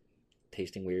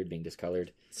tasting weird, being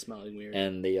discolored, smelling weird,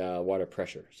 and the water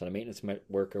pressure. So the maintenance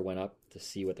worker went up to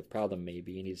see what the problem may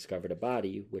be, and he discovered a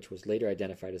body, which was later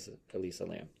identified as Elisa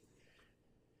Lam.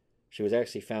 She was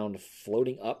actually found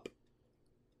floating up,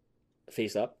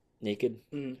 face up, naked.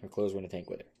 Her clothes were in the tank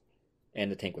with her,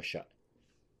 and the tank was shut,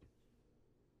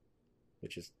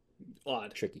 which is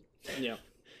odd, tricky. Yeah,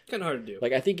 kind of hard to do.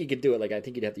 Like I think you could do it. Like I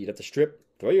think you'd have to strip,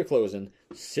 throw your clothes in,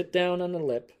 sit down on the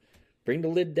lip. Bring the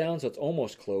lid down so it's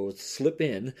almost closed. Slip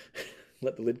in.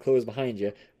 Let the lid close behind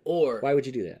you. Or why would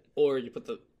you do that? Or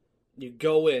you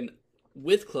go in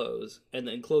with clothes and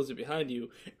then close it behind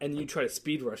you, and you try to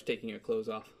speed rush taking your clothes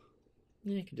off.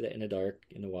 Yeah, you can do that in the dark,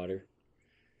 in the water.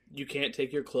 You can't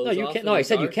take your clothes off? No, you can't. No, I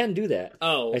said you can do that.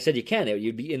 Oh, I said you can.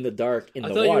 You'd be in the dark in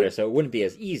the water, so it wouldn't be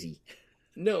as easy.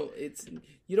 No,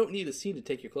 you don't need a scene to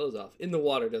take your clothes off. In the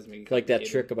water doesn't mean like that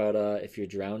trick about if you're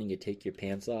drowning, you take your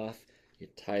pants off. You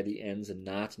tie the ends in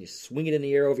knots, and you swing it in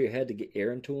the air over your head to get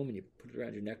air into them, and you put it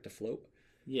around your neck to float.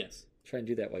 Yes. Try and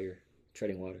do that while you're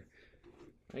treading water.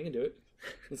 I can do it.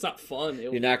 It's not fun.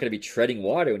 You're not going to be treading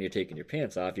water when you're taking your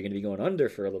pants off. You're going to be going under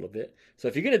for a little bit. So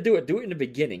if you're going to do it in the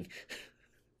beginning.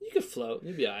 You can float.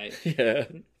 You'll be all right. Yeah.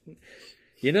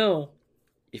 You know,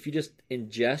 if you just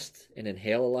ingest and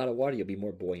inhale a lot of water, you'll be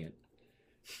more buoyant.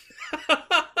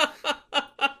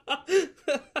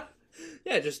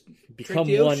 Yeah, just become drink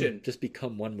the ocean. Just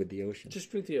become one with the ocean.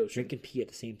 Just drink the ocean. Drink and pee at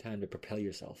the same time to propel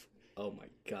yourself. Oh my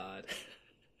god.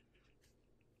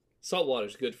 Salt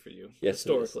water's good for you, yes,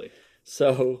 historically.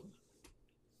 So,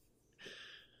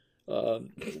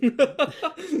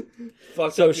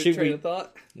 fucked up your train of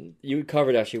thought. You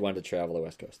covered how she wanted to travel the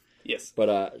West Coast. Yes,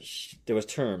 but there was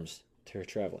terms to her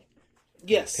traveling.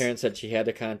 Yes, her parents said she had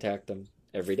to contact them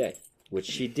every day, which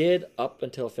she did up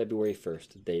until February 1st,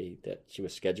 the day that she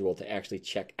was scheduled to actually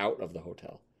check out of the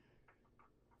hotel.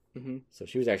 Mm-hmm. So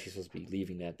she was actually supposed to be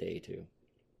leaving that day too.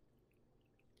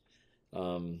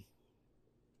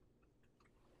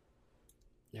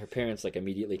 Her parents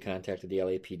immediately contacted the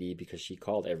LAPD because she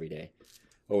called every day.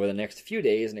 Over the next few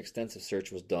days, an extensive search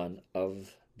was done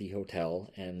of the hotel,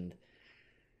 and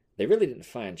they really didn't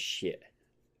find shit.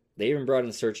 They even brought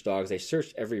in search dogs. They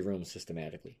searched every room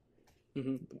systematically.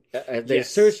 Mm-hmm. They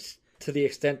searched to the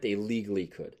extent they legally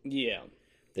could. Yeah.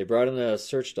 They brought in a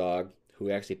search dog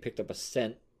who actually picked up a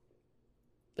scent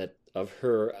of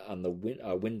her on the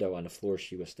window on the floor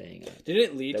she was staying on. Did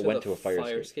it lead to a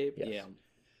fire escape? Yes. Yeah.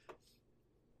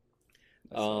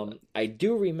 I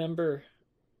do remember,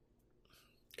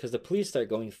 because the police start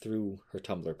going through her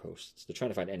Tumblr posts. They're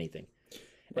trying to find anything.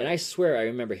 Right. And I swear I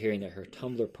remember hearing that her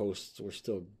Tumblr posts were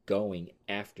still going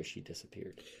after she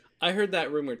disappeared. I heard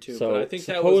that rumor too, so but I think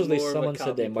that was more someone of a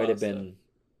said they might have been.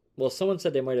 Well, someone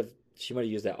said she might have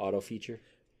used that auto feature.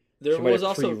 There was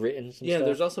also pre-written some stuff.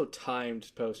 There's also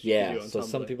timed posts. Yeah, on so Tumblr.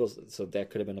 some people, so that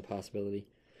could have been a possibility.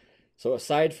 So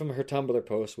aside from her Tumblr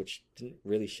post, which didn't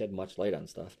really shed much light on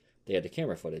stuff, they had the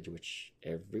camera footage, which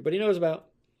everybody knows about.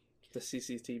 The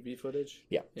CCTV footage?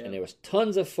 Yeah, and there was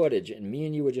tons of footage, and me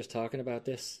and you were just talking about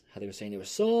this, how they were saying there was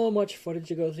so much footage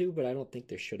to go through, but I don't think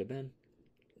there should have been.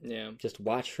 Yeah. Just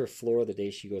watch her floor the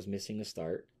day she goes missing to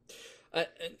start.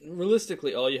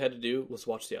 Realistically, all you had to do was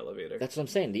watch the elevator. That's what I'm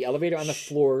saying. The elevator on the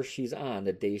floor she's on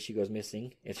the day she goes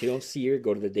missing. If you don't see her,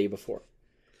 go to the day before.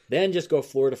 Then just go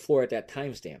floor to floor at that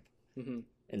timestamp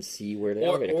and see where the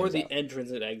elevator comes Or the out.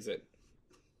 entrance and exit.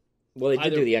 Well, they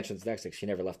did do the entrance and exit. She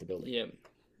never left the building. Yeah.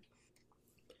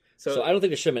 So I don't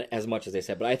think there should have been as much as they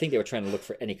said, but I think they were trying to look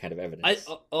for any kind of evidence.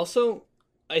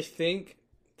 I think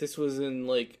this was in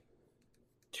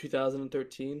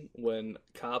 2013 when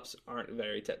cops aren't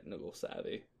very technical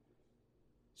savvy.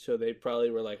 So they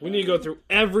probably were like, we need to go through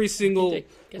every single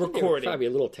recording. Probably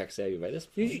a little tech savvy by this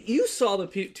point. You saw the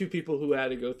two people who had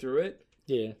to go through it.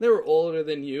 Yeah. They were older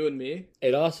than you and me.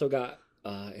 It also got,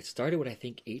 it started with, I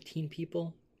think, 18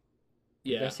 people.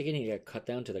 Yeah. Investigating. It got cut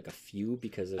down to like a few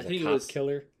because there's I a think cop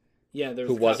killer. Yeah, there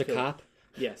who was a cop.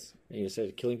 Yes. And he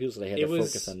started killing people, so they had to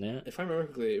focus on that. If I remember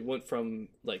correctly, it went from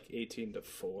like 18 to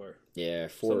 4. Yeah,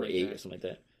 4 or 8 or something like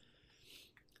that.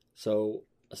 So,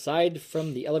 aside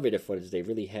from the elevator footage, they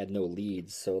really had no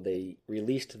leads, so they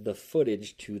released the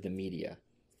footage to the media.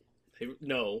 They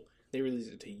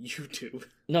released it to YouTube.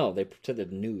 No, they to the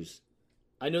news.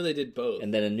 I know they did both.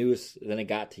 And then then it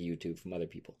got to YouTube from other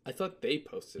people. I thought they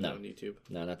posted it on YouTube.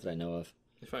 No, not that I know of.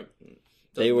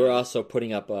 They were also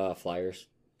putting up flyers.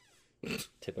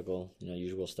 Typical,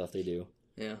 usual stuff they do.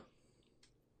 Yeah.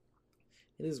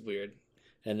 It is weird.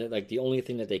 And like the only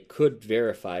thing that they could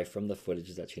verify from the footage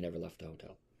is that she never left the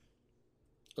hotel.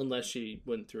 Unless she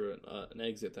went through an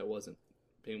exit that wasn't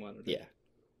being monitored. Yeah.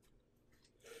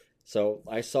 So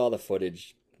I saw the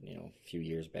footage, a few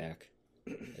years back.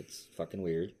 It's fucking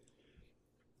weird.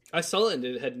 I saw it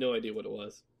and had no idea what it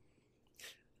was.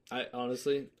 I was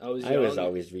young. I was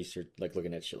always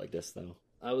looking at shit like this though.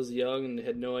 I was young and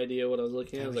had no idea what I was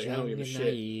looking at. I was like, I don't give a shit.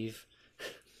 Naive.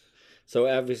 So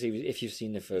obviously, if you've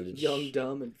seen the footage, young,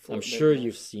 dumb, and I'm sure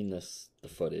you've seen the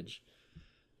footage.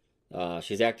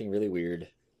 She's acting really weird.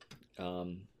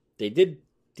 They did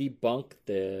debunk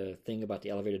the thing about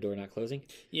the elevator door not closing.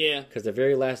 Yeah. Because the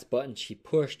very last button she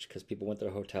pushed, because people went to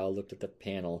the hotel, looked at the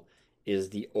panel,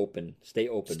 is the stay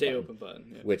open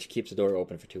button. Yeah. Which keeps the door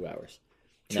open for 2 hours.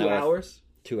 2 hours?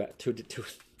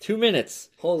 2 minutes.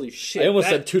 Holy shit. I almost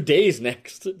said 2 days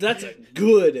next. That's a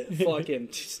good fucking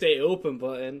stay open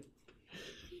button.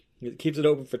 It keeps it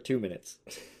open for 2 minutes.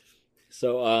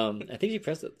 So, I think she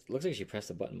pressed it. Looks like she pressed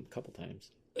the button a couple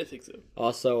times. I think so.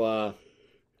 Also,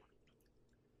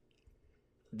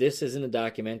 this isn't a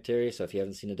documentary, so if you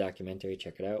haven't seen the documentary,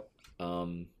 check it out.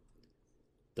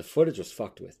 The footage was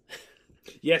fucked with.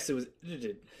 Yes, it was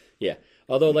edited. Yeah.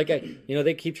 Although,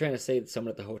 they keep trying to say that someone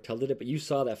at the hotel did it, but you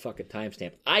saw that fucking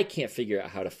timestamp. I can't figure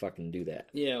out how to fucking do that.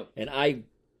 Yeah. And I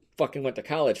fucking went to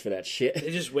college for that shit.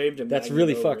 They just waved him. That's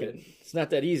really fucking... It's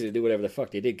not that easy to do whatever the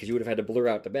fuck they did, because you would have had to blur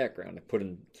out the background and put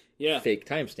in fake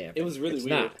timestamp. It was really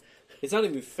weird. It's not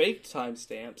even fake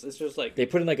timestamps. It's just like... They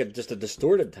put in just a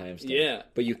distorted timestamp. Yeah.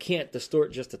 But you can't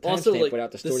distort just the timestamp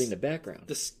without distorting the background.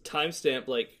 This timestamp,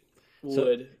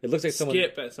 would it looks like someone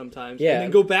skip at sometimes, yeah, and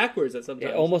then go backwards at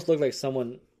sometimes. It almost looked like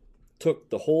someone took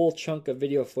the whole chunk of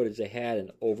video footage they had and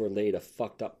overlaid a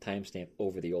fucked up timestamp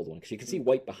over the old one, because you can see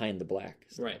white behind the black.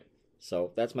 Right.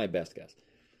 So that's my best guess.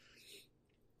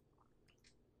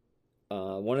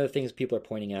 One of the things people are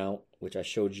pointing out, which I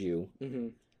showed you,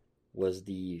 was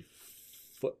the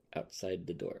foot outside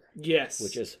the door. Yes.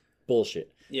 Which is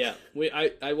bullshit. Yeah,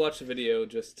 I watched the video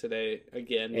just today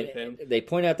again with him. They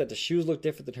point out that the shoes look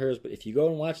different than hers, but if you go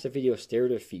and watch the video, stare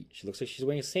at her feet. She looks like she's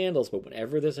wearing sandals, but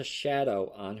whenever there's a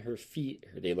shadow on her feet,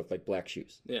 they look like black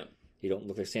shoes. Yeah. They don't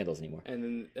look like sandals anymore. And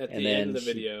then at the end of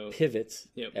the video, she pivots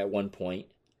at one point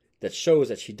that shows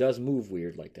that she does move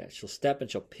weird like that. She'll step and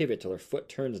she'll pivot till her foot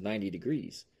turns 90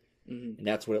 degrees. Mm-hmm. And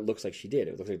that's what it looks like she did.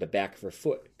 It looks like the back of her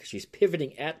foot, because she's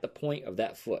pivoting at the point of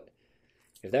that foot.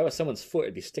 If that was someone's foot,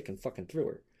 it'd be sticking fucking through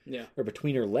her. Yeah. Or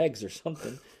between her legs or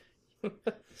something.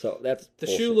 So that's the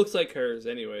bullshit. shoe looks like hers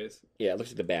anyways. Yeah, it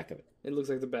looks like the back of it. It looks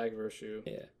like the back of her shoe.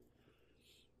 Yeah.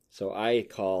 So I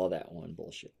call that one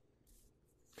bullshit.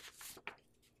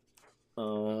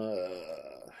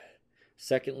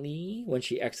 Secondly, when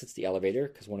she exits the elevator,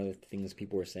 because one of the things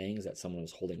people were saying is that someone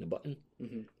was holding the button,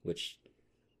 which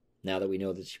now that we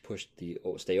know that she pushed the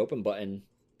stay open button,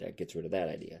 that gets rid of that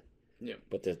idea. Yeah.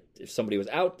 But if somebody was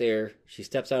out there, she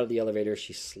steps out of the elevator,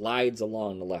 she slides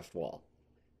along the left wall.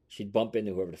 She'd bump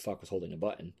into whoever the fuck was holding the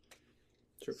button.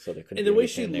 True. So they couldn't. And the way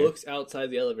she looks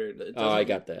outside the elevator. I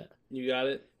got that. You got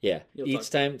it? Yeah. Each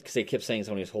time, because they kept saying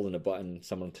somebody was holding a button,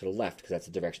 someone to the left, because that's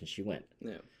the direction she went.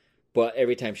 Yeah. But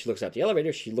every time she looks out the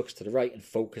elevator, she looks to the right and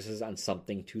focuses on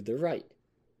something to the right.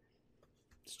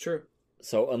 It's true.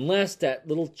 So unless that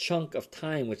little chunk of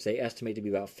time, which they estimate to be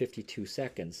about 52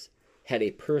 seconds, had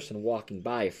a person walking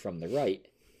by from the right,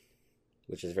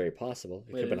 which is very possible.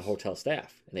 It could have been a hotel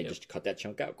staff, and they just cut that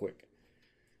chunk out quick.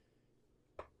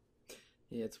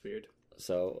 Yeah, it's weird.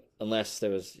 So unless there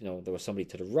was somebody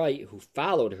to the right who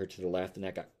followed her to the left, and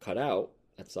that got cut out,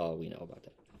 that's all we know about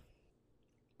that.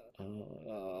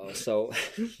 So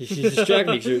you distract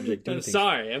me. I'm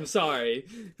sorry.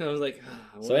 I was like,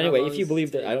 so anyway, if you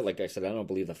believe that, I don't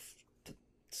believe the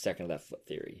second of that foot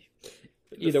theory.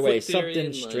 But either way,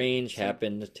 something strange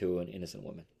happened to an innocent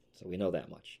woman. So we know that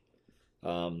much.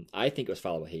 I think it was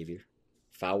foul behavior.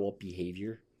 Foul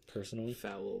behavior, personally.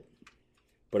 Foul.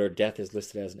 But her death is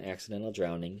listed as an accidental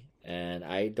drowning, and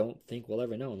I don't think we'll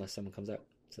ever know unless someone comes out and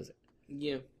says it.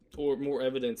 Yeah, or more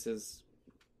evidence is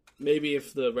maybe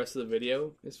if the rest of the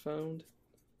video is found.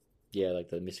 Yeah, like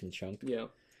the missing chunk. Yeah.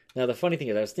 Now, the funny thing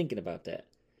is, I was thinking about that.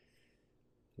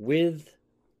 With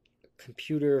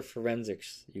computer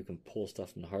forensics, you can pull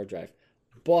stuff from the hard drive,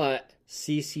 but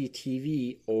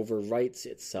CCTV overwrites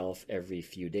itself every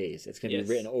few days. It's going to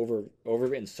be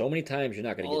overwritten so many times, you're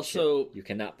not going to get shit. You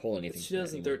cannot pull anything. It's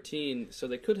 2013, so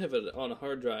they could have it on a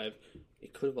hard drive.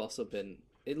 It could have also been,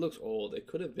 it looks old, it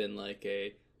could have been like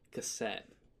a cassette.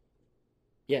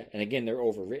 Yeah, and again, they're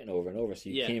overwritten over and over, so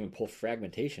you can't even pull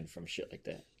fragmentation from shit like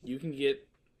that. You can get,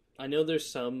 I know there's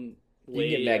some way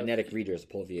you can get magnetic readers to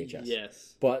pull VHS.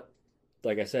 Yes. But,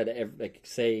 like I said, like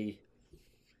say,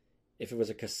 if it was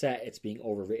a cassette, it's being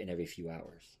overwritten every few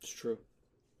hours. It's true.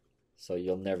 So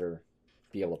you'll never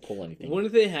be able to pull anything.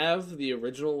 Wouldn't they have the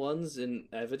original ones in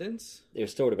evidence? It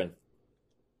still would have been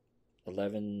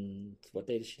 11... What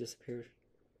day did she disappear?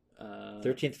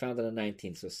 13th found on the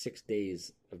 19th, so 6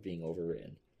 days of being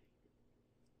overwritten.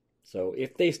 So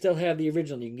if they still have the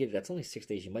original, you can get it. That's only 6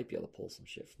 days. You might be able to pull some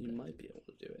shit from You it. might be able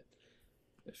to do it.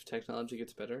 If technology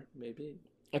gets better, maybe.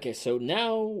 Okay, so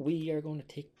now we are going to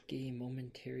take a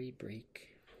momentary break.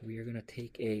 We are going to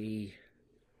take a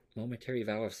momentary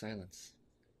vow of silence.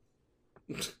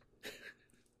 It's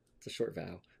a short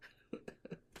vow.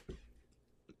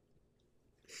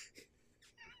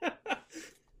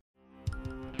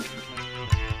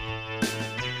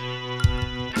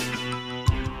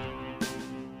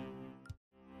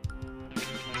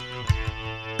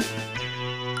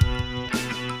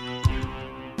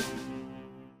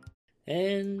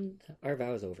 And our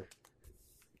vow is over.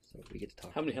 So we get to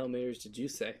talk. How many Hail Marys did you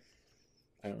say?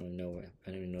 I don't know. I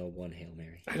don't even know one Hail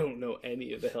Mary. I don't know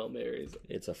any of the Hail Marys.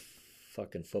 It's a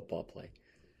fucking football play.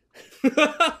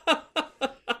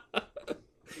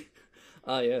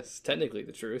 Yes. Technically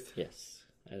the truth. Yes.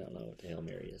 I don't know what the Hail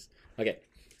Mary is. Okay.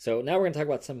 So now we're going to talk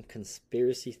about some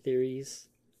conspiracy theories.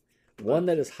 One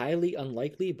that is highly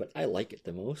unlikely, but I like it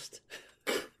the most.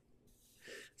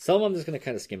 Some I'm just going to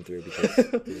kind of skim through because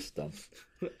they're just dumb.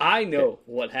 I know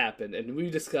what happened, and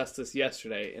we discussed this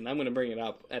yesterday, and I'm going to bring it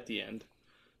up at the end.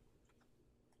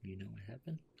 You know what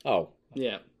happened? Oh.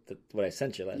 Yeah. What I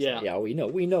sent you last night. Yeah, we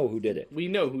know who did it. We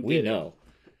know who did it. We know.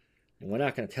 And we're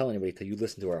not going to tell anybody until you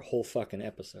listen to our whole fucking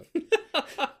episode.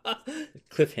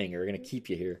 Cliffhanger. We're going to keep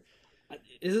you here.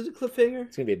 Is it a cliffhanger?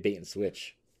 It's going to be a bait and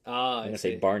switch. I'm going to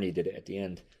say Barney did it at the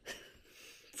end.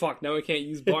 Fuck, now we can't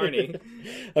use Barney.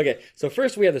 Okay, so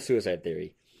first we have the suicide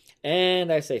theory.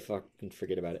 And I say fucking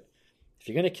forget about it. If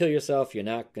you're going to kill yourself, you're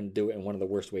not going to do it in one of the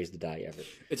worst ways to die ever.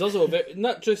 It's also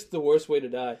not just the worst way to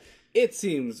die. It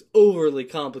seems overly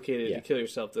complicated to kill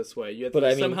yourself this way. You have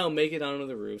to somehow make it onto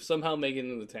the roof, somehow make it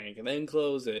into the tank, and then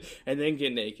close it, and then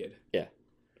get naked. Yeah.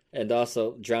 And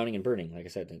also drowning and burning. Like I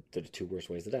said, they're the two worst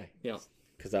ways to die. Yeah.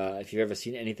 Because if you've ever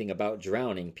seen anything about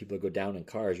drowning, people go down in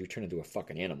cars, you turn into a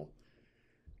fucking animal.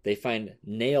 They find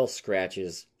nail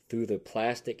scratches through the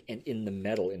plastic and in the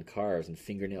metal in cars and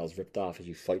fingernails ripped off as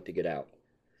you fight to get out.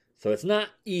 So it's not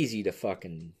easy to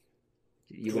fucking...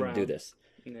 You wouldn't do this.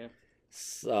 Yeah.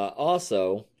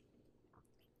 Also,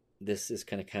 this is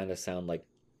going to kind of sound like...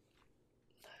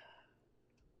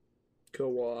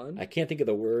 Go on. I can't think of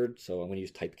the word, so I'm going to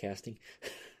use typecasting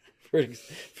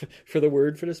for the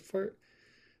word for this part.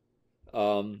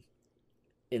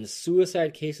 In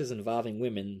suicide cases involving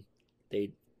women,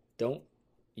 they don't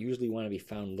usually want to be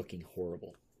found looking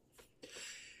horrible.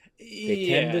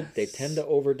 They tend to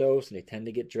overdose and they tend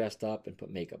to get dressed up and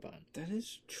put makeup on. That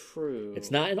is true.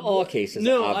 It's not in all cases,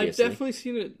 no, obviously. I've definitely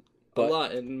seen it a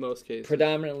lot in most cases.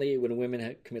 Predominantly, when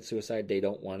women commit suicide, they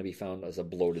don't want to be found as a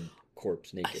bloated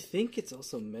corpse naked. I think it's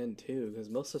also men, too, because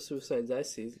most of the suicides I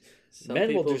see, some men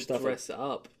people will do stuff dress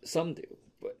up. Some do,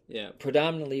 but yeah.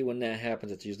 Predominantly, when that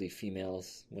happens, it's usually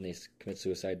females. When they commit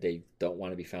suicide, they don't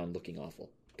want to be found looking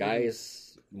awful.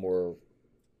 Guys, more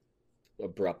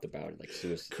abrupt about it, like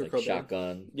suicide, like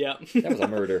shotgun. Yeah. That was a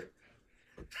murder.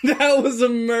 That was a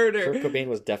murder. Kurt Cobain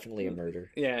was definitely a murder.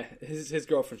 Yeah, his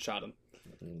girlfriend shot him.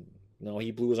 No,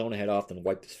 he blew his own head off and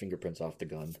wiped his fingerprints off the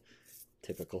gun.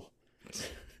 Typical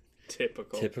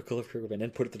of Kurt Cobain.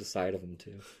 And put it to the side of him,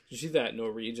 too. Did you see that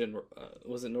Norwegian,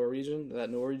 was it Norwegian?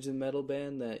 That Norwegian metal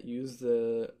band that used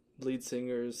the lead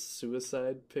singer's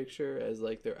suicide picture as,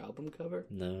 like, their album cover?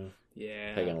 No.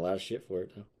 Yeah. I got a lot of shit for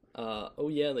it, though. Oh,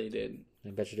 yeah, they did.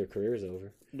 I bet you their career's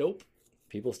over. Nope.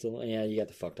 People still... Yeah, you got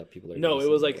the fucked up people. No, it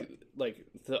was, like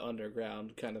the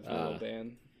underground kind of metal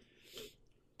band.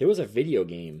 There was a video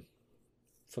game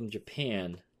from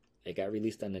Japan. It got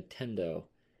released on Nintendo.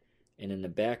 And in the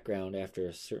background, after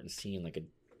a certain scene, like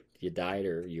you died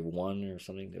or you won or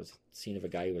something, there was a scene of a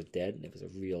guy who was dead, and it was a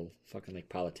real fucking like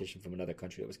politician from another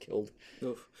country that was killed.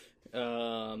 Oof.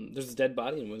 There's a dead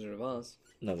body in Wizard of Oz.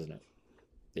 No, there's not.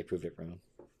 They proved it wrong.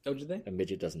 Oh, did they? A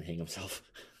midget doesn't hang himself.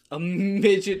 A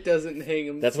midget doesn't hang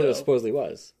himself. That's what it supposedly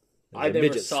was. I a never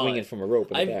midget saw swinging it. from a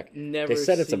rope in the back. Never they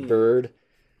said it's a seen... bird.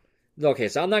 Okay,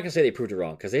 so I'm not gonna say they proved it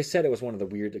wrong because they said it was one of the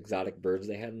weird exotic birds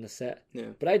they had in the set. Yeah.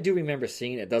 But I do remember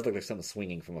seeing it. It does look like something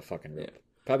swinging from a fucking rope. Yeah.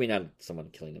 Probably not someone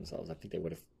killing themselves. I think they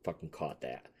would have fucking caught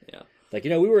that. Yeah. Like,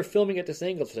 we were filming at this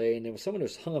angle today, and there was someone who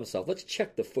hung himself. Let's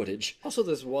check the footage. Also,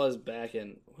 this was back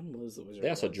in... When was the Wizard They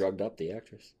of also Oz? drugged up the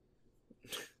actress.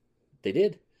 They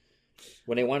did.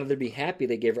 When they wanted her to be happy,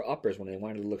 they gave her uppers. When they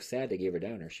wanted her to look sad, they gave her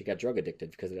downers. She got drug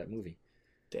addicted because of that movie.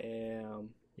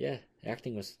 Damn. Yeah,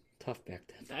 acting was tough back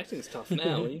then. Acting's tough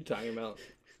now. What are you talking about?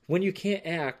 When you can't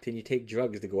act and you take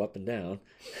drugs to go up and down.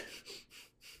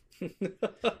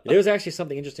 There was actually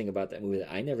something interesting about that movie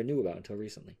that I never knew about until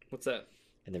recently. What's that?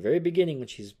 In the very beginning, when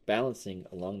she's balancing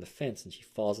along the fence and she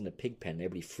falls in the pig pen and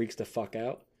everybody freaks the fuck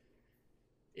out,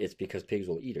 it's because pigs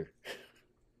will eat her.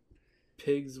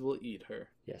 Pigs will eat her.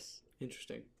 Yes.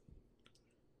 Interesting.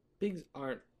 Pigs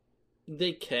aren't...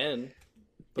 They can,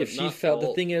 but if she not fell, all...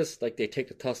 the thing is, like, they take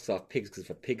the tusks off pigs because if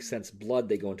a pig scents blood,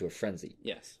 they go into a frenzy.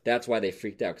 Yes. That's why they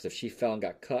freaked out, because if she fell and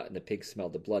got cut and the pig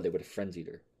smelled the blood, they would have frenzied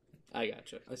her. I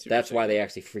gotcha. I see That's why they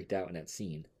actually freaked out in that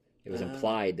scene. It was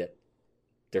implied that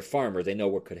they're farmers. They know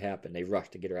what could happen. They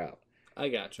rushed to get her out. I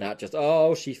gotcha. Not just,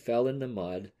 oh, she fell in the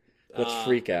mud. Let's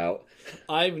freak out.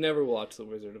 I've never watched The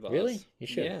Wizard of Oz. Really? You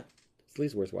should. Yeah. It's at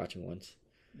least worth watching once.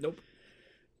 Nope.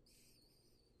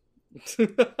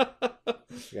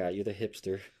 Yeah, you're the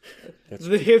hipster. That's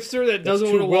the hipster that doesn't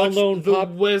want to watch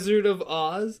The Wizard of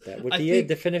Oz. That would be a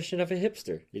definition of a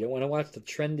hipster. You don't want to watch the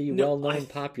trendy, well-known,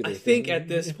 popular I thing. think at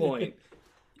this point,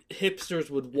 hipsters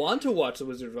would want to watch The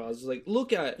Wizard of Oz. Like,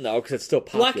 look at... No, because it's still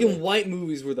popular. Black and white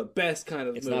movies were the best kind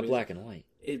of It's movies. not black and white.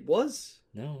 It was.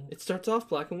 No. It starts off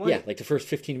black and white. Yeah, like the first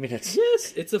 15 minutes.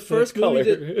 Yes, it's the first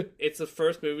movie it's the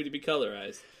first movie to be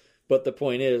colorized. But the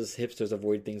point is, hipsters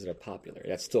avoid things that are popular.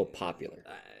 That's still popular.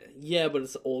 Yeah, but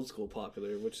it's old school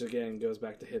popular, which again goes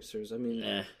back to hipsters. I mean,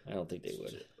 I don't think they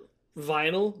would.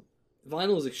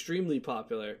 Vinyl is extremely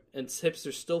popular, and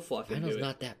hipsters still fucking do it. Vinyl's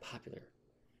not that popular.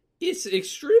 It's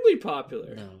extremely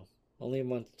popular. No, only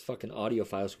among fucking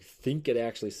audiophiles who think it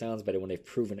actually sounds better when they've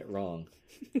proven it wrong.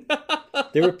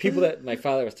 There were people that my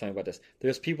father was telling me about this.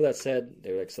 There's people that said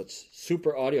they were like such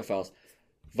super audiophiles.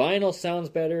 Vinyl sounds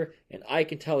better, and I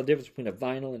can tell the difference between a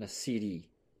vinyl and a CD.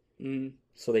 Mm.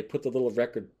 So they put the little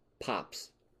record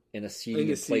pops in a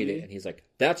CD and played it, and he's like,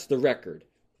 "That's the record."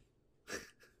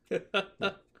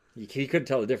 He couldn't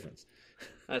tell the difference.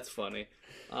 That's funny.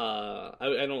 I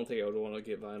don't think I would want to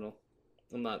get vinyl.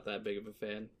 I'm not that big of a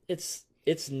fan.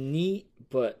 It's neat,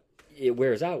 but it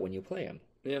wears out when you play them.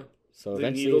 Yeah. So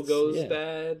the needle goes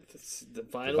bad. The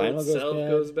vinyl itself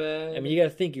goes bad. I mean, you got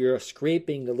to think you're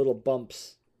scraping the little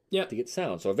bumps to get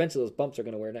sound. So eventually those bumps are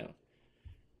going to wear down.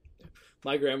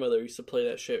 My grandmother used to play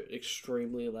that shit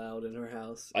extremely loud in her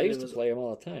house. I used to play them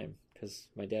all the time because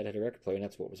my dad had a record player and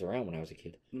that's what was around when I was a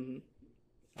kid. Mm-hmm.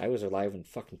 I was alive when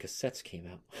fucking cassettes came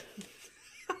out.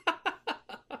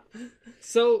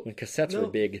 So when cassettes were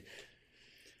big.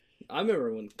 I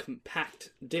remember when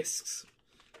compact discs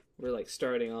were like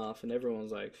starting off and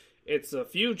everyone's like, it's the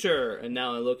future, and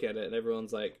now I look at it and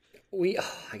everyone's like,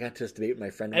 I got to this debate with my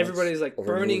friend everybody's like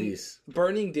burning movies.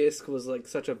 disc was like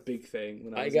such a big thing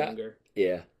when I was younger.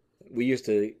 Yeah, we used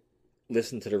to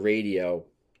listen to the radio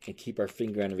and keep our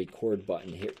finger on the record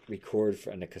button, hit record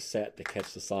on the cassette to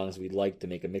catch the songs we liked to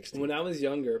make a mixtape. When I was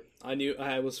younger,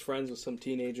 I was friends with some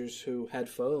teenagers who had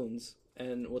phones,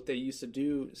 and what they used to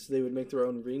do is they would make their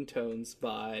own ringtones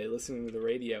by listening to the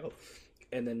radio.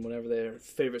 And then whenever their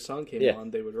favorite song came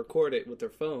on, they would record it with their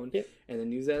phone and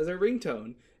then use that as their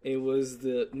ringtone. It was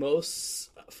the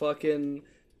most fucking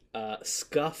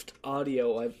scuffed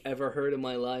audio I've ever heard in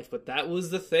my life, but that was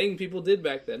the thing people did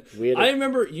back then. You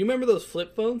remember those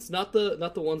flip phones? Not the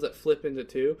ones that flip into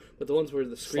two, but the ones where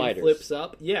the screen flips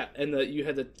up. Yeah, and you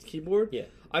had the keyboard. Yeah.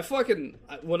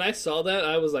 When I saw that,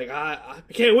 I was like, I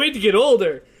can't wait to get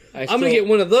older. I'm gonna get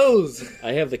one of those.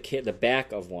 I have the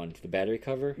back of one, the battery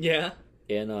cover. Yeah.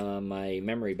 In my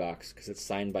memory box because it's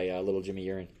signed by little Jimmy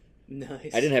Urine.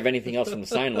 Nice. I didn't have anything else from the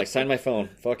sign. Like, sign my phone.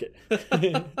 Fuck it.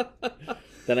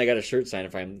 Then I got a shirt signed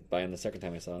if I buy him the second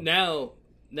time I saw him. Now,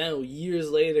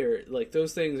 years later, like,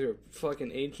 those things are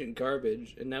fucking ancient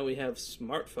garbage, and now we have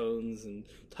smartphones and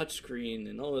touchscreen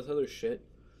and all this other shit.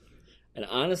 And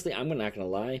honestly, I'm not gonna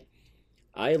lie.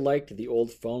 I liked the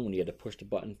old phone when you had to push the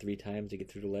button 3 times to get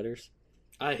through the letters.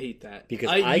 I hate that. Because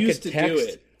I used could to do text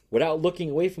it without looking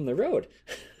away from the road.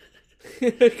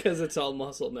 because it's all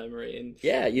muscle memory. And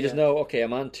Yeah, you just know, okay,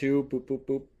 I'm on 2, boop, boop,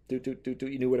 boop, do.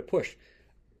 You knew where to push.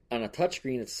 On a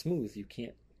touchscreen, it's smooth. You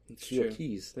can't feel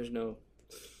keys. There's no...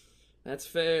 That's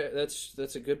fair.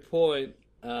 That's a good point.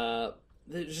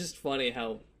 It's just funny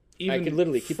how even I could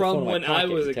literally keep from the phone in when my I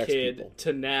pocket was a and text kid people.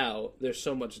 to now, there's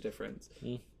so much difference.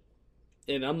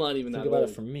 And I'm not even Think that about old.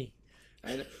 it from me.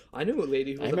 I knew a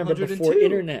lady who was I remember 102. before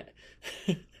internet.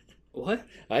 What?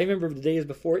 I remember the days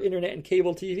before internet and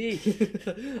cable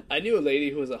TV. I knew a lady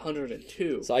who was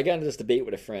 102. So I got into this debate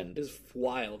with a friend. It was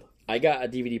wild. I got a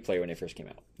DVD player when it first came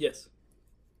out. Yes.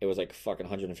 It was like fucking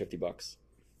 $150.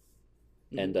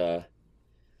 And I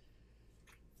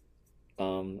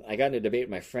got into a debate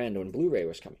with my friend when Blu-ray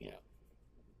was coming out.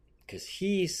 Because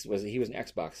he was an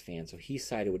Xbox fan, so he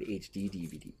sided with HD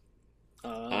DVD.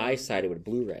 I sided with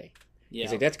Blu-ray. Yeah.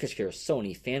 He's like, that's because you're a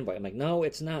Sony fanboy. I'm like, no,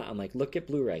 it's not. I'm like, look at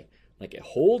Blu-ray. Like, it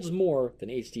holds more than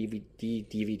HD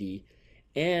DVD,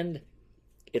 and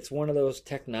it's one of those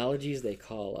technologies they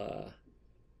call,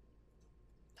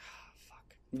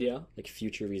 Yeah. like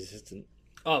future resistant.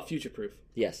 Oh, future-proof.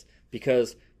 Yes,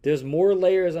 because there's more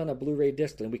layers on a Blu-ray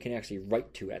disc than we can actually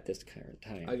write to at this current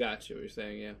time. I got you what you're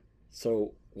saying, yeah.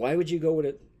 So why would you go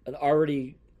with an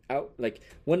already out, like,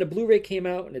 when the Blu-ray came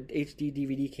out and the HD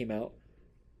DVD came out,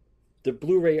 the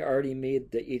Blu-ray already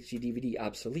made the HD DVD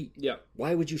obsolete. Yeah.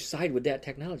 Why would you side with that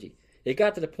technology? It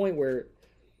got to the point where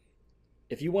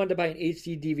if you wanted to buy an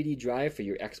HD DVD drive for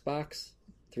your Xbox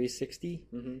 360,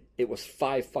 it was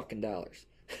 $5 fucking.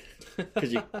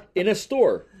 Because you in a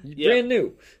store, brand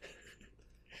new.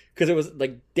 Because it was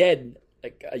like dead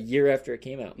like a year after it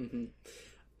came out. And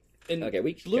okay,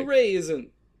 Blu-ray isn't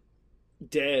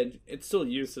dead. It's still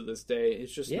used to this day.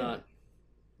 It's just not.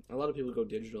 A lot of people go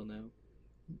digital now.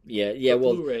 Yeah. But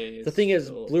Well, Blu-ray the thing is,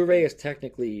 still... Blu-ray is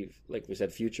technically, like we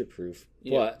said, future-proof.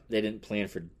 Yeah. But they didn't plan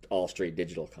for all straight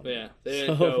digital coming. Yeah, they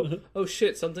didn't go, oh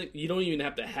shit, something, you don't even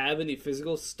have to have any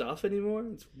physical stuff anymore?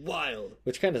 It's wild.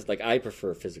 Which kind of, like, I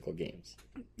prefer physical games.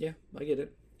 Yeah, I get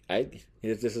it.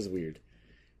 This is weird.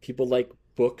 People like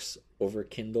books over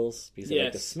Kindles because they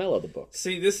like the smell of the book.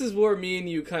 See, this is where me and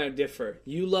you kind of differ.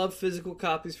 You love physical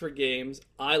copies for games.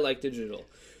 I like digital.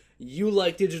 You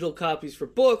like digital copies for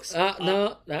books.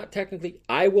 No, not technically.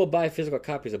 I will buy physical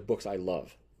copies of books I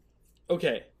love.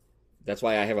 Okay. That's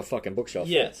why I have a fucking bookshelf.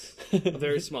 Yes. A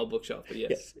very small bookshelf, but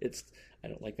yes. Yes, I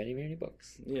don't like many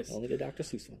books. Yes. Only the Dr.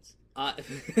 Seuss ones.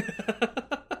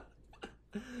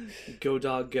 Go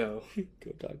dog go.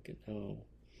 Go dog go.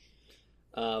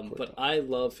 But I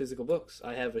love physical books.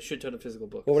 I have a shit ton of physical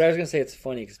books. Well, what I was going to say, it's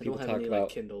funny because I people don't have talk any, about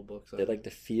like, Kindle books. they like the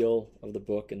feel of the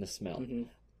book and the smell. Mm-hmm.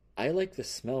 I like the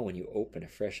smell when you open a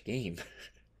fresh game.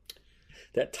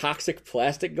 That toxic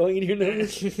plastic going in your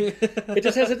nose. It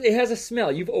just has a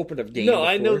smell. You've opened a game. No,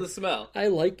 I know before. the smell. I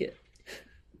like it.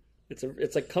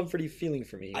 It's a comforting feeling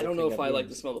for me. I don't know if I like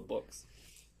the smell of books.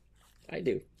 I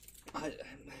do.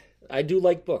 I do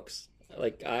like books.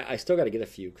 Like I still got to get a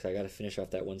few because I got to finish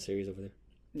off that one series over there.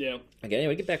 Yeah. Okay.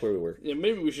 Anyway, get back where we were. Yeah,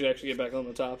 maybe we should actually get back on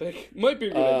the topic. Might be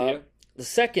a good idea. The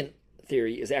second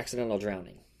theory is accidental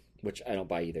drowning, which I don't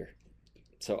buy either.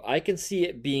 So I can see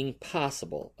it being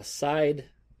possible, aside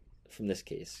from this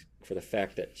case, for the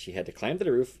fact that she had to climb to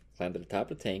the roof, climb to the top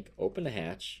of the tank, open the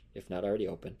hatch, if not already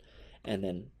open, and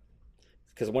then,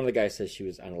 because one of the guys says she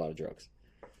was on a lot of drugs.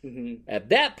 Mm-hmm. At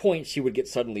that point, she would get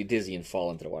suddenly dizzy and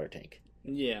fall into the water tank.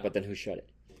 Yeah. But then who shut it?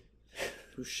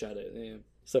 Who shut it? Yeah.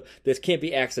 So this can't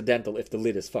be accidental if the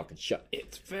lid is fucking shut.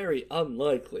 It's very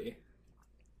unlikely.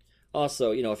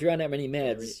 Also, if you're on that many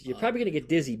meds, you're probably going to get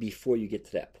dizzy before you get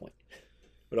to that point.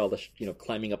 With all the,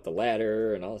 climbing up the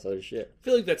ladder and all this other shit. I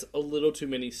feel like that's a little too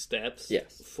many steps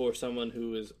Yes. for someone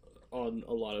who is on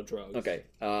a lot of drugs. Okay.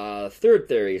 Third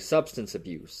theory, substance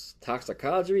abuse.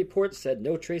 Toxicology reports said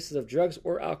no traces of drugs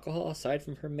or alcohol aside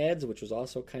from her meds, which was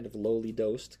also kind of lowly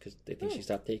dosed because they think she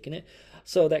stopped taking it.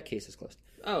 So that case is closed.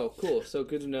 Oh, cool. So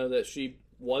good to know that she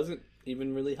wasn't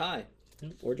even really high.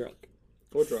 Or drunk.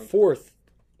 Or drunk. Fourth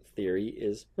theory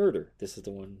is murder. This is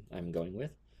the one I'm going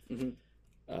with.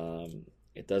 Mm-hmm.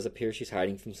 It does appear she's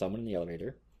hiding from someone in the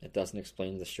elevator. It doesn't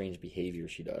explain the strange behavior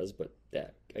she does, but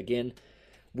that, again,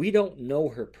 we don't know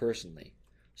her personally.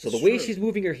 So the way she's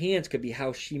moving her hands could be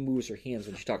how she moves her hands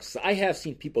when she talks. So I have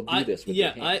seen people do this with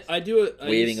their hands. I do it.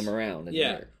 Waving them around in the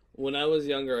air. When I was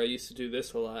younger, I used to do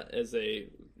this a lot as a,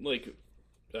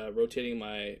 rotating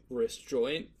my wrist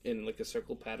joint in, a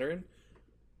circle pattern.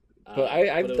 But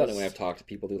I've done it when I've talked to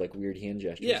people do, weird hand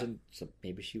gestures. Yeah. And so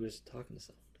maybe she was talking to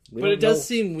someone. But it does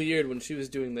seem weird when she was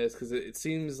doing this, because it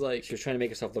seems like... She was trying to make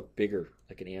herself look bigger,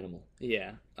 like an animal.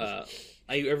 Yeah.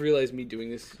 I realized me doing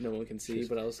this, no one can see,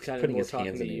 but I was kind of more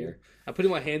talking to you. I'm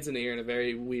putting my hands in the air in a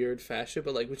very weird fashion,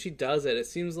 but like when she does it, it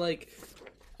seems like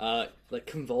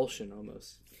convulsion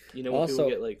almost. You know when people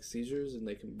get like seizures and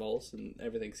they convulse and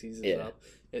everything seizes up?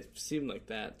 It seemed like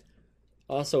that.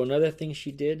 Also, another thing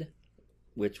she did,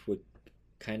 which would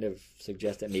kind of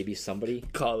suggest that maybe somebody...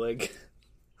 Colleague.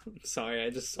 I'm sorry,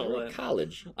 I just saw that.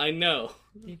 College. I know.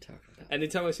 What are you talking about?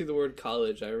 Anytime I see the word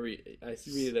college, I read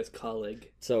it as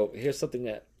colleague. So here's something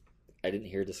that I didn't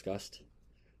hear discussed.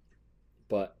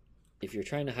 But if you're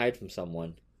trying to hide from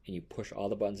someone and you push all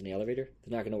the buttons in the elevator,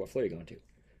 they're not going to know what floor you're going to.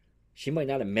 She might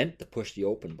not have meant to push the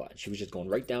open button. She was just going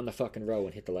right down the fucking row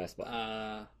and hit the last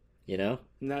button. You know?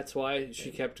 And that's why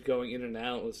she kept going in and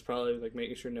out. Was probably like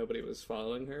making sure nobody was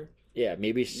following her. Yeah,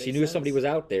 maybe she knew somebody was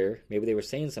out there. Maybe they were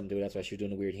saying something to her. That's why she was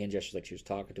doing the weird hand gestures, like she was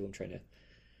talking to him, trying to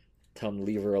tell him to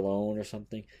leave her alone or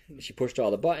something. She pushed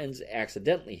all the buttons,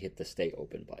 accidentally hit the stay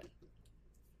open button.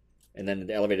 And then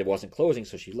the elevator wasn't closing,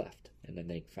 so she left. And then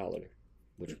they followed her,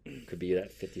 which could be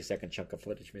that 50-second chunk of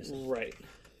footage missing. Right.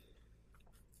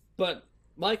 But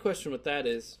my question with that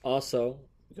is... Also...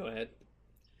 Go ahead.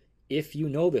 If you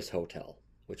know this hotel,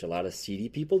 which a lot of seedy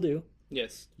people do...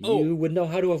 Yes. You would know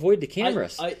how to avoid the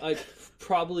cameras. I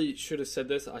probably should have said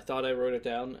this. I thought I wrote it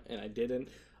down, and I didn't.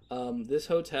 This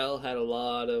hotel had a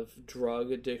lot of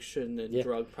drug addiction and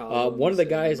drug problems. One of the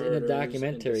guys in the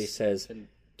documentary says... And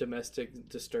domestic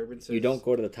disturbances. You don't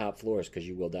go to the top floors because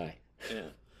you will die.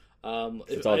 Yeah.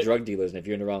 It's all drug dealers, and if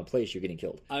you're in the wrong place, you're getting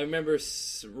killed. I remember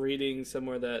reading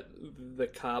somewhere that the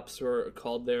cops were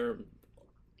called there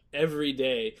every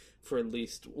day for at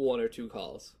least 1 or 2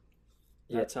 calls.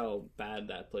 That's how bad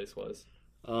that place was.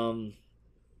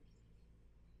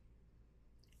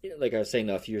 Like I was saying,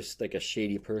 though, if you're like a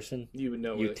shady person, you would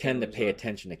know. You tend to pay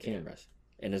attention to cameras,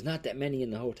 and there's not that many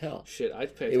in the hotel. Shit,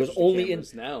 I'd pay attention to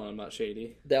cameras now. I'm not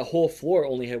shady. That whole floor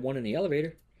only had one in the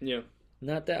elevator. Yeah,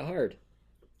 not that hard.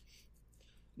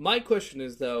 My question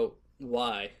is though,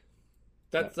 why?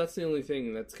 That's the only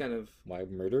thing that's kind of... Why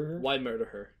murder her? Why murder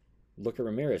her? Look at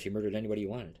Ramirez. He murdered anybody he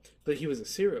wanted. But he was a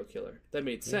serial killer. That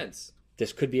made sense.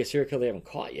 This could be a serial killer they haven't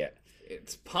caught yet.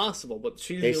 It's possible, but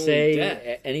she's they the only say death.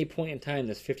 At any point in time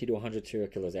there's 50 to 100 serial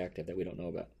killers active that we don't know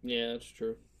about. Yeah, that's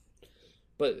true.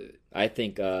 But I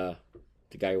think the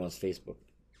guy who owns Facebook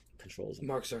controls him.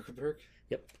 Mark Zuckerberg?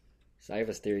 Yep. So I have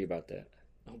a theory about that.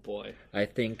 Oh boy. I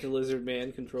think the lizard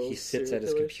man controls. He sits at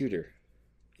his computer.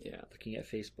 Yeah. Looking at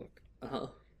Facebook. Uh-huh.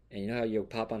 And you know how you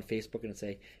pop on Facebook and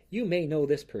say, you may know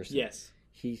this person. Yes.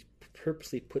 He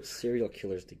purposely puts serial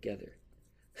killers together.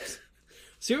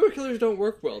 Serial killers don't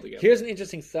work well together. Here's an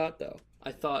interesting thought, though.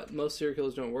 I thought most serial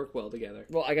killers don't work well together.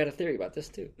 Well, I got a theory about this,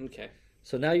 too. Okay.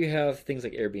 So now you have things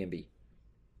like Airbnb.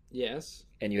 Yes.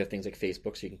 And you have things like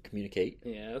Facebook, so you can communicate.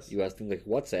 Yes. You have things like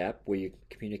WhatsApp, where you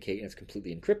communicate and it's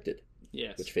completely encrypted.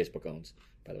 Yes. Which Facebook owns,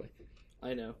 by the way.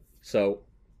 I know. So,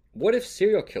 what if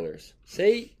serial killers...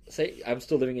 Say I'm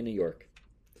still living in New York,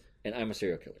 and I'm a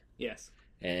serial killer. Yes.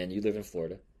 And you live in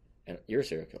Florida, and you're a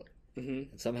serial killer.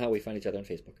 Mm-hmm. And somehow we find each other on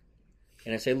Facebook.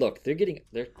 And I say, look,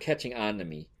 they're catching on to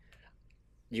me.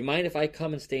 Do you mind if I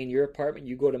come and stay in your apartment,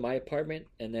 you go to my apartment,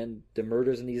 and then the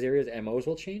murders in these areas, MOs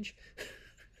will change?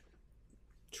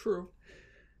 True.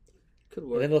 Could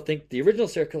work. And then they'll think the original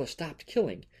serial killer stopped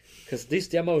killing, because these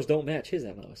demos don't match his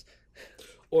MOs.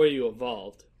 Or you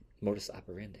evolved. Modus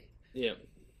operandi. Yeah.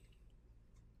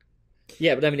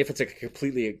 Yeah, but I mean, if it's a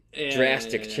completely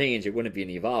drastic change, it wouldn't be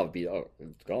an evolve. It'd be,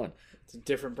 it's gone. It's a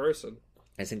different person.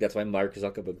 I think that's why Mark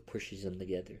Zuckerberg pushes them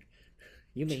together.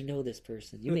 You may know this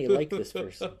person. You may like this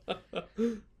person.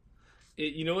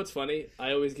 You know what's funny?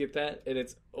 I always get that, and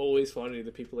it's always funny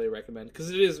the people they recommend. Because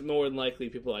it is more than likely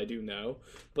people I do know.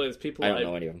 But it's people I don't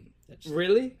know any of them.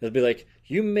 Really? It'll be like,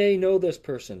 you may know this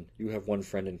person. You have one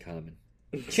friend in common.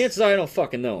 Chances are I don't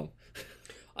fucking know him.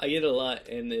 I get it a lot,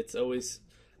 and it's always...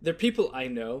 They're people I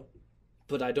know,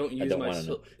 but I don't use I don't my... want to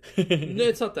know. No,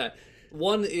 it's not that.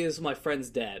 One is my friend's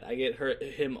dad. I get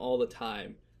him all the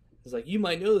time. It's like, you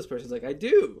might know this person. It's like, I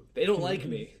do. They don't like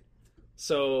me.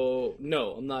 So,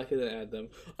 no, I'm not going to add them.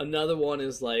 Another one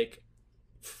is like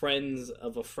friends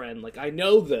of a friend. Like, I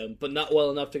know them, but not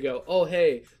well enough to go, oh,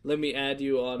 hey, let me add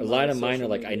you on. A lot of mine are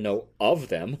like, I know of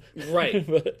them. Right.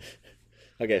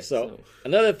 Okay, so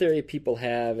another theory people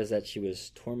have is that she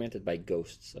was tormented by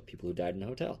ghosts of people who died in the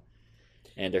hotel.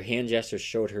 And her hand gestures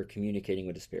showed her communicating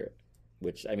with the spirit.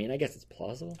 Which, I mean, I guess it's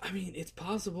plausible. I mean, it's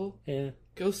possible. Yeah.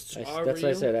 Ghosts are real. That's what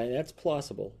I said. That's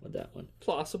plausible with that one.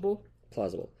 Plausible?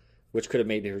 Plausible. Which could have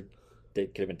made her... They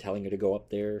could have been telling her to go up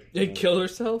there. And kill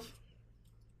herself?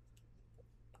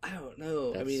 I don't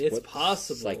know. I That's mean, it's what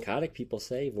possible. Psychotic people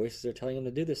say voices are telling them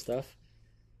to do this stuff.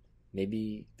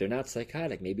 Maybe they're not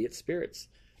psychotic. Maybe it's spirits.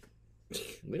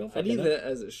 We don't. I need know. that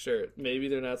as a shirt. Maybe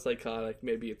they're not psychotic.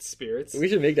 Maybe it's spirits. We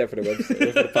should make that for the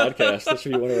website, for the podcast. That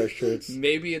should be one of our shirts.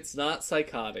 Maybe it's not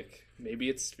psychotic. Maybe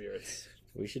it's spirits.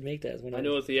 We should make that as one of I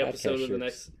know what the episode shirts. of the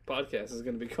next podcast is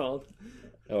going to be called.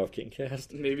 Oh, of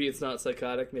Kingcast? Maybe it's not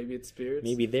psychotic. Maybe it's spirits.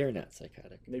 Maybe they're not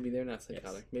psychotic. Maybe they're not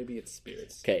psychotic. Yes. Maybe it's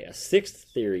spirits. Okay, a sixth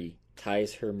theory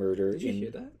ties her murder. Did you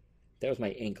hear that? That was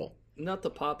my ankle. Not the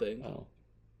popping. Oh.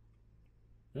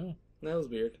 No. That was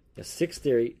weird. The sixth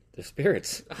theory, the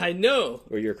spirits. I know.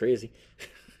 Or you're crazy.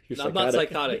 You're I'm not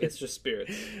psychotic. It's just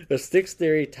spirits. The sixth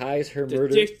theory ties her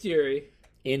murder theory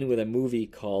in with a movie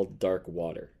called Dark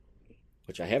Water,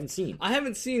 which I haven't seen. I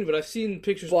haven't seen, but I've seen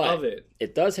pictures But of it.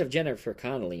 It does have Jennifer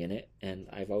Connelly in it, and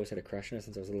I've always had a crush on her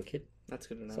since I was a little kid. That's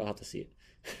good to know. So I'll have to see it.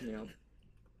 Yeah.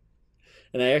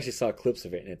 And I actually saw clips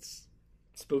of it, and it's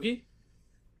spooky.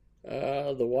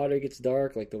 The water gets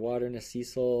dark, like the water in a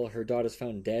Cecil. Her daughter's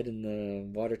found dead in the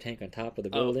water tank on top of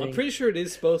the building. I'm pretty sure it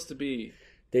is supposed to be.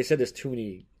 They said there's too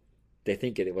many. They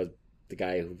think it was the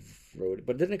guy who wrote it,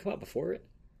 but didn't it come out before it?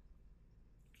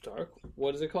 Dark.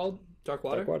 What is it called? Dark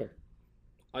Water. Dark Water.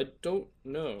 I don't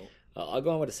know. I'll go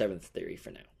on with the seventh theory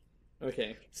for now.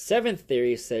 Okay. Seventh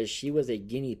theory says she was a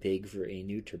guinea pig for a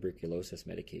new tuberculosis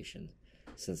medication,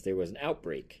 since there was an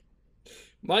outbreak.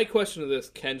 My question to this: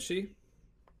 Can she?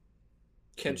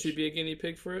 Can she be a guinea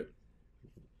pig for it?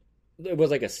 It was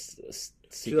like a secret.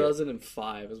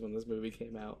 2005 is when this movie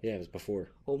came out. Yeah, it was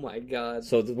before. Oh my god.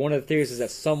 So one of the theories is that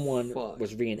someone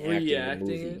was reenacting the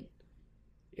movie it?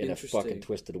 in a fucking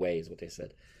twisted way, is what they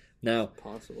said. Now,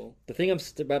 possible. The thing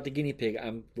about the guinea pig,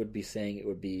 I would be saying it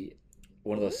would be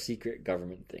one of those secret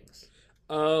government things.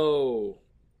 Oh.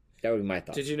 That would be my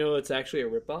thought. Did you know it's actually a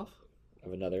ripoff?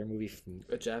 Of another movie? From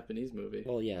a Japanese movie.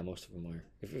 Well, yeah, most of them are.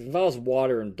 If it involves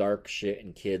water and dark shit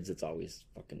and kids, it's always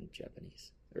fucking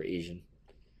Japanese. Or Asian.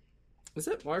 Is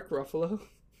that Mark Ruffalo?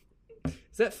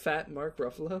 Is that fat Mark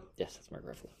Ruffalo? Yes, that's Mark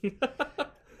Ruffalo.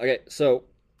 Okay, so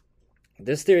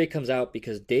this theory comes out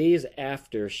because days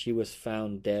after she was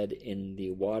found dead in the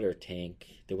water tank,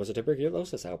 there was a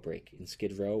tuberculosis outbreak in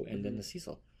Skid Row and in the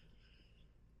Cecil.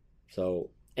 So,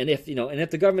 and if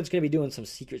the government's going to be doing some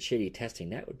secret shady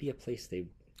testing, that would be a place they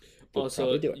would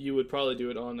probably do it. You would probably do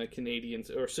it on a Canadian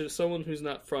or someone who's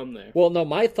not from there. Well, no,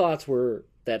 my thoughts were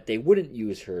that they wouldn't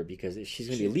use her because if she's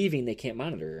going to be leaving, they can't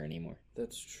monitor her anymore.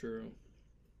 That's true.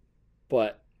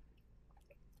 But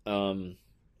some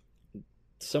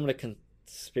of the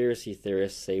conspiracy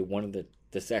theorists say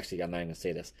this actually, I'm not even going to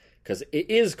say this because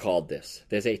it is called this.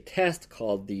 There's a test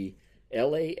called the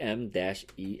LAM-ELISA,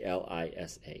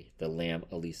 the Lam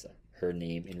Elisa, her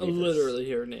name in reverse.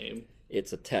 Literally her name.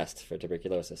 It's a test for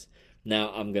tuberculosis.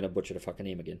 Now I'm going to butcher the fucking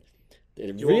name again.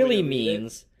 It really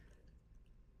means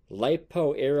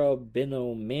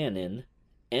lipoarabinomannan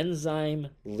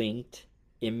enzyme-linked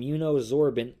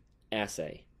immunosorbent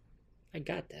assay. I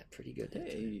got that pretty good.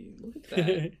 Hey, look at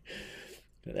that.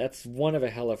 That's one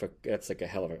hell of a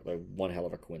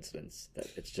coincidence that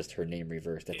it's just her name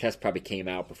reversed. The test probably came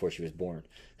out before she was born.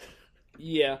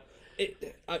 Yeah.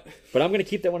 But I'm going to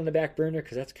keep that one on the back burner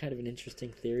because that's kind of an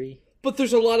interesting theory. But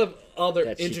there's a lot of other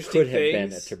that interesting she could things. have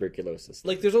been a tuberculosis.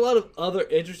 Like, there's a lot of other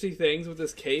interesting things with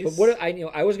this case. But what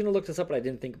I was going to look this up, but I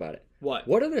didn't think about it. What?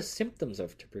 What are the symptoms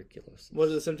of tuberculosis? What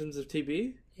are the symptoms of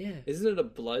TB? Yeah. Isn't it a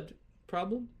blood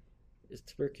problem? Is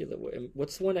tuberculosis?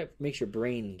 What's the one that makes your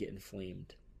brain get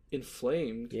inflamed?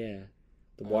 Inflamed? Yeah.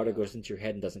 The water goes into your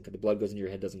head and the blood goes into your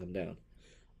head, doesn't come down.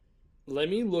 Let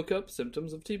me look up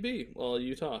symptoms of TB while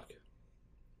you talk.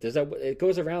 It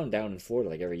goes around down in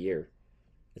Florida like every year.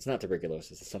 It's not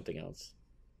tuberculosis. It's something else.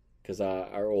 Because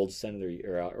our old senator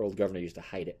or our old governor used to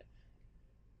hide it.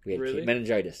 We had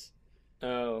meningitis.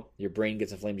 Oh. Your brain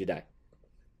gets inflamed, you die.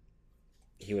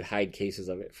 He would hide cases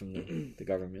of it from the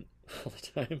government all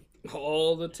the time.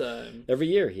 All the time. Every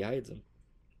year he hides them.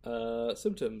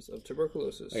 Symptoms of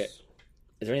tuberculosis. Okay.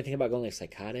 Is there anything about going like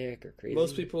psychotic or crazy?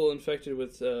 Most people infected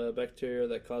with bacteria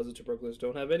that causes tuberculosis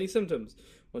don't have any symptoms.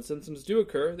 When symptoms do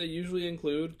occur, they usually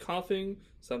include coughing,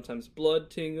 sometimes blood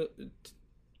tingling.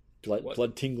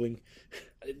 Blood tingling.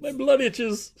 My blood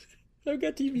itches. I've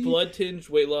got TB. Blood tinged,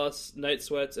 weight loss, night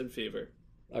sweats, and fever.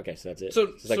 Okay, so that's it. So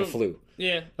it's like a flu.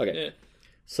 Yeah. Okay. Yeah.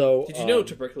 So did you know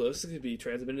tuberculosis could be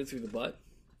transmitted through the butt?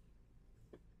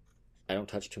 I don't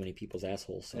touch too many people's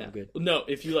assholes, so I'm good. No,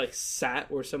 if you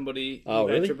sat where somebody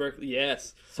really? tuberculosis,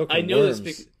 yes. So I know worms.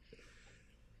 this because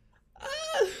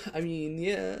I mean,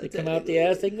 yeah. They come out the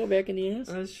ass, they can go back in the ass.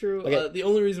 That's true. Okay. The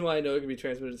only reason why I know it can be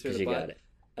transmitted through the butt. You got it.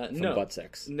 From no. butt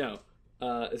sex. No.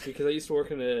 is because I used to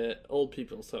work in an old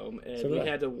people's home, and So we did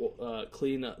I. had to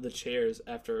clean up the chairs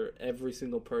after every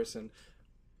single person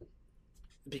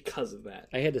because of that.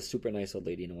 I had a super nice old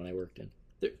lady in the one I worked in.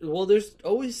 Well, there's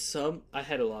always some. I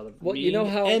had a lot of Well, mean you know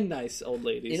how- and nice old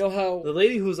ladies. You know how The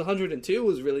lady who was 102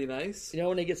 was really nice.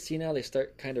 when they get senile, they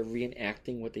start kind of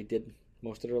reenacting what they did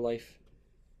most of their life.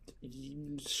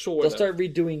 Sure. They'll start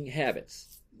redoing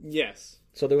habits. Yes.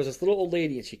 So there was this little old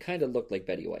lady, and she kind of looked like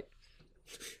Betty White.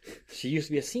 She used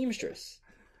to be a seamstress.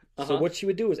 So what she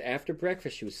would do is after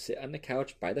breakfast, she would sit on the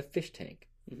couch by the fish tank,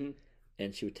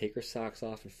 and she would take her socks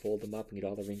off and fold them up and get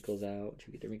all the wrinkles out. She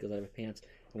would get the wrinkles out of her pants.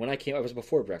 And when I came, it was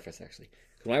before breakfast actually.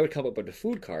 When I would come up with the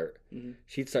food cart,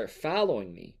 she'd start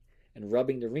following me and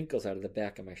rubbing the wrinkles out of the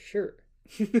back of my shirt,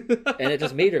 and it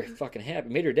just made her fucking happy.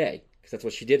 It made her day because that's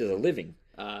what she did as a living.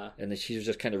 And then she was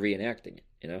just kind of reenacting it,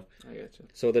 you know. I gotcha.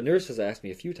 So the nurse has asked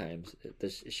me a few times,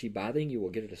 "Is she bothering you?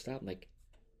 We'll get her to stop." I'm like,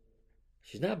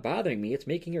 "She's not bothering me. It's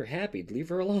making her happy. Leave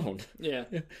her alone." Yeah.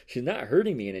 She's not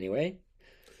hurting me in any way.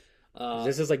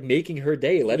 This is like making her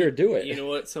day. Let her do it. You know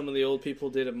what some of the old people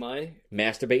did at my...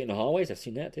 Masturbate in the hallways? I've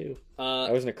seen that too.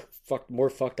 I was in a more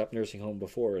fucked up nursing home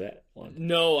before that one.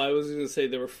 No, I was going to say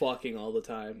they were fucking all the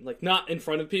time. Like, not in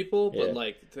front of people, but Yeah.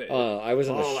 like... I was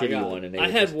in the Oh my shitty God. one, and they I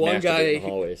would had just one masturbate guy. in the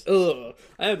hallways.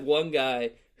 I had one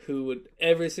guy who would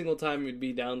every single time we'd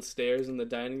be downstairs in the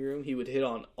dining room, he would hit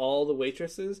on all the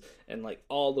waitresses and like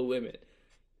all the women.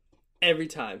 Every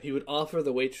time he would offer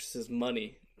the waitresses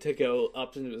money to go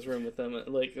up into his room with them, and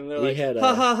they're like,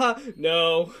 ha ha ha,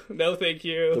 no, thank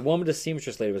you. The one with the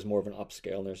seamstress lady was more of an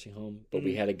upscale nursing home, but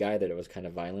we had a guy that was kind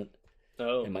of violent.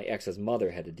 Oh, And my ex's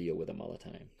mother had to deal with him all the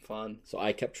time. fun. So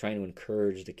I kept trying to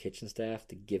encourage the kitchen staff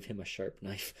to give him a sharp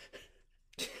knife.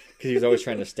 Because he was always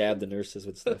trying to stab the nurses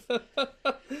with stuff.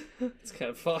 It's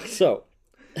kind of fucked. So,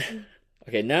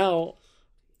 okay, now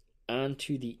on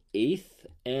to the eighth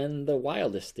and the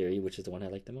wildest theory, which is the one I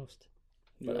like the most.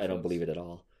 But I don't UFOs. believe it at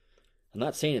all. I'm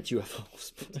not saying it's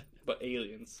UFOs. But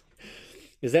aliens.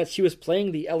 Is that she was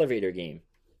playing the elevator game.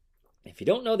 If you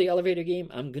don't know the elevator game,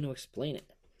 I'm going to explain it.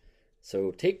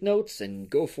 So take notes and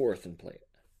go forth and play it.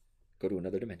 Go to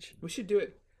another dimension. We should do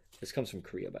it. This comes from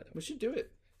Korea, by the way. We should do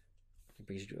it.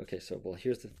 Okay, so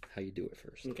here's how you do it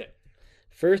first. Okay.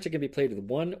 First, it can be played with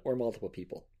one or multiple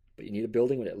people, but you need a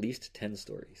building with at least 10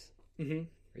 stories, or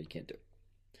you can't do it.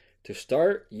 To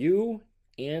start, you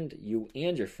and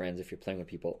your friends, if you're playing with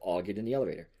people, all get in the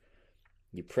elevator.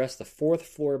 You press the 4th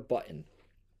floor button,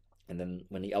 and then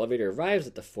when the elevator arrives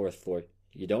at the 4th floor,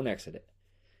 you don't exit it.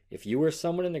 If you or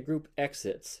someone in the group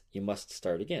exits, you must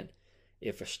start again.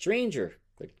 If a stranger,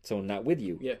 like someone not with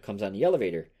you, comes on the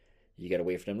elevator, you got to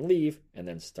wait for them to leave and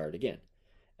then start again.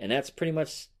 And that's pretty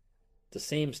much the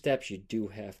same steps you do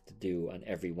have to do on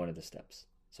every one of the steps.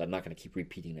 So I'm not going to keep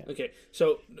repeating that. Okay,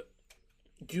 so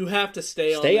you have to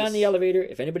stay on the elevator.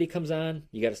 If anybody comes on,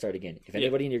 you got to start again. If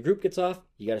anybody in your group gets off,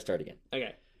 you got to start again.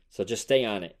 Okay. So just stay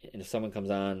on it. And if someone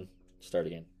comes on, start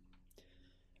again.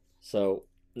 So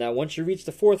now once you reach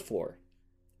the 4th floor,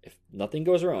 if nothing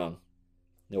goes wrong,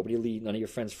 nobody leave, none of your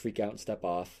friends freak out and step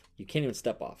off. You can't even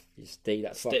step off. You stay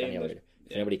that fuck on the elevator.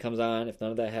 If anybody comes on, if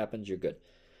none of that happens, you're good.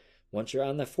 Once you're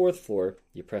on the 4th floor,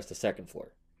 you press the 2nd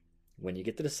floor. When you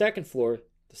get to the 2nd floor,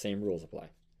 the same rules apply.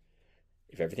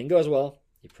 If everything goes well,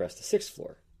 you press the 6th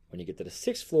floor. When you get to the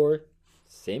 6th floor,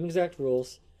 same exact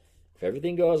rules. If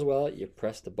everything goes well, you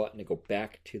press the button to go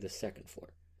back to the 2nd floor.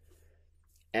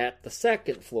 At the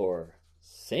 2nd floor,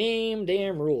 same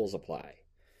damn rules apply.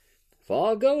 If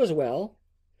all goes well,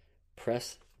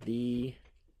 press the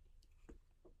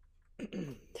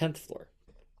 10th floor.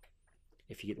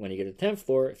 When you get to the 10th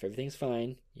floor, if everything's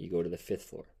fine, you go to the 5th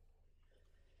floor.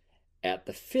 At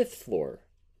the 5th floor,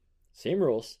 same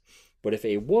rules, but if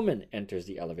a woman enters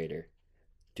the elevator,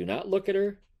 do not look at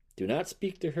her, do not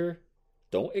speak to her,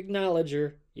 don't acknowledge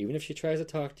her, even if she tries to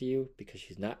talk to you, because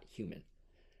she's not human.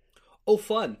 Oh,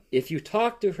 fun. If you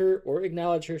talk to her or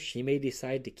acknowledge her, she may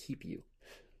decide to keep you.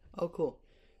 Oh, cool.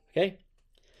 Okay?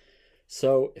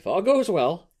 So, if all goes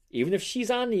well, even if she's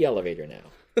on the elevator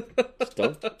now, just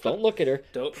don't look at her.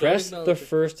 Press the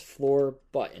 1st floor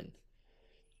button.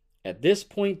 At this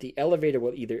point, the elevator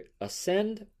will either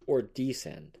ascend or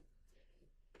descend.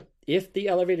 If the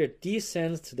elevator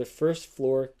descends to the 1st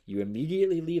floor, you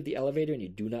immediately leave the elevator and you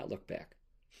do not look back.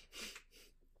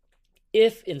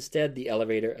 If instead the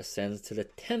elevator ascends to the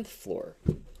 10th floor.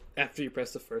 After you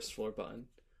press the 1st floor button.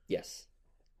 Yes.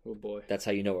 Oh boy. That's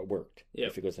how you know it worked. Yep.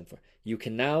 If it goes in for. You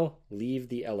can now leave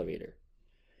the elevator.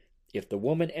 If the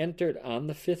woman entered on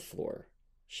the 5th floor,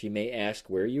 she may ask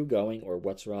where are you going or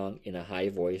what's wrong in a high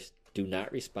voice. Do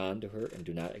not respond to her and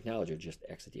do not acknowledge her. Just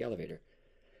exit the elevator.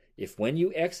 If when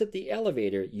you exit the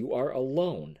elevator, you are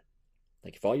alone,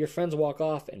 like if all your friends walk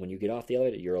off and when you get off the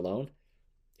elevator, you're alone,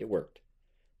 it worked.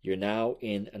 You're now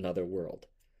in another world.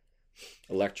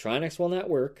 Electronics will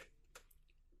not work.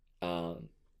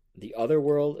 The other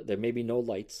world, there may be no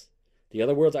lights. The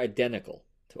other world's identical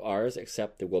to ours,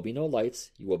 except there will be no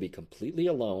lights. You will be completely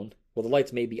alone. Well, the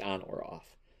lights may be on or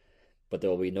off, but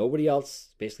there will be nobody else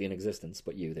basically in existence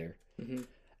but you there. Mm-hmm.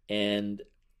 And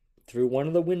through one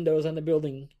of the windows on the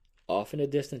building, off in the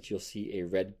distance, you'll see a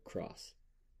red cross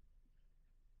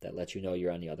that lets you know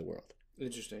you're on the other world.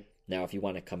 Interesting. Now, if you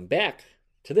want to come back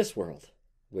to this world,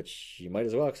 which you might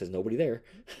as well because there's nobody there,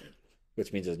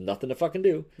 which means there's nothing to fucking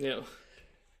do. Yeah.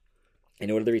 In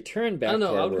order to return back I don't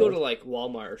know. to our I would world, go to like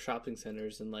Walmart or shopping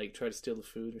centers and like try to steal the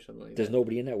food or something like there's that.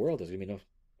 nobody in that world. There's going to be no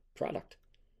product.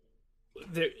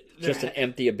 There Just an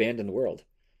empty, abandoned world.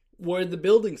 Where'd the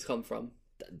buildings come from?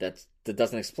 That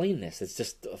doesn't explain this. It's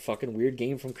just a fucking weird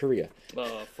game from Korea.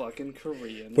 Oh, fucking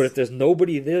Koreans. But if there's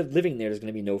nobody there living there, there's going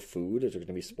to be no food. There's going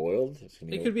to be spoiled. There's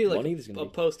going to be it could be money. like a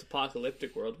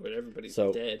post-apocalyptic world where everybody's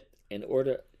dead. In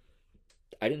order,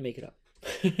 I didn't make it up.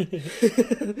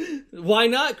 Why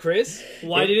not, Chris?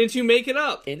 Why didn't you make it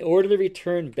up? In order to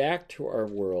return back to our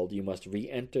world, you must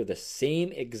re-enter the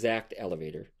same exact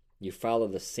elevator. You follow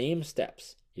the same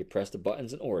steps. You press the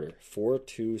buttons in order: 4,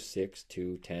 2, 6,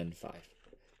 2, 10, 5.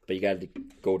 But you got to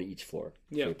go to each floor.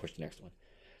 Yeah. So you push the next one.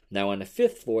 Now on the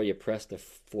 5th floor, you press the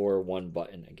floor 1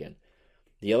 button again.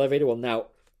 The elevator will now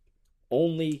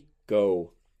only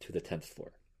go to the 10th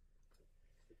floor.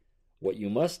 What you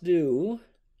must do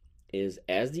is,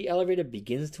 as the elevator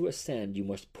begins to ascend, you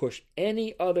must push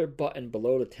any other button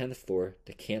below the 10th floor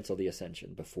to cancel the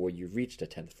ascension before you reach the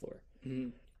 10th floor. Mm-hmm.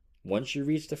 Once you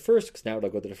reach the first, because now it'll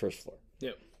go to the first floor.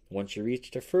 Yep. Once you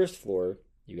reach the first floor,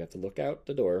 you have to look out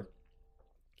the door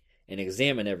and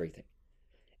examine everything.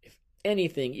 If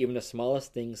anything, even the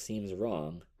smallest thing seems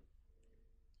wrong,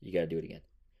 you got to do it again.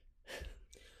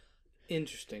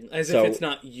 Interesting. As So, if it's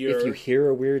not your... If you hear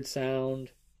a weird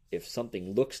sound, if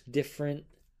something looks different,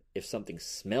 if something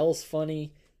smells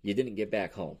funny, you didn't get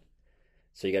back home.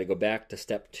 So you got to go back to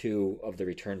step 2 of the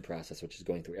return process, which is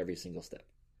going through every single step.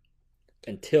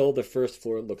 Until the first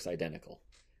floor looks identical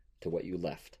to what you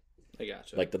left. I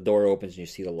gotcha. Like the door opens and you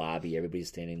see the lobby, everybody's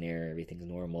standing there, everything's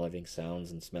normal, everything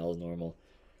sounds and smells normal.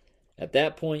 At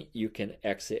that point, you can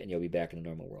exit and you'll be back in the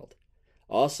normal world.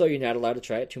 Also, you're not allowed to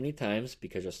try it too many times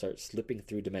because you'll start slipping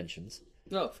through dimensions.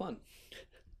 Oh, fun.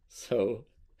 So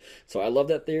I love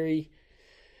that theory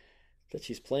that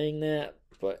she's playing that,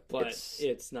 but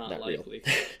it's not likely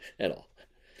real at all.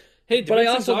 Hey, but I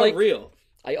also are like real.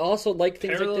 I also like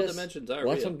things Parallel like this. dimensions are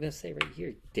Well, that's real. what I'm going to say right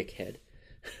here, dickhead.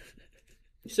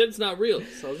 You said it's not real,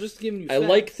 so I was just giving you I facts.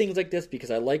 like things like this because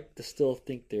I like to still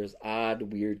think there's odd,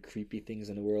 weird, creepy things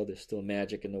in the world. There's still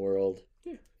magic in the world.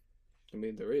 Yeah. I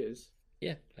mean, there is.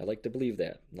 Yeah, I like to believe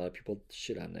that. A lot of people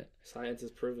shit on that. Science has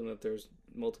proven that there's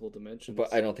multiple dimensions.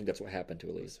 But I don't think that's what happened to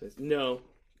Elisa. No,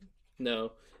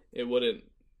 it wouldn't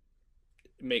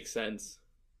make sense.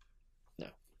 No.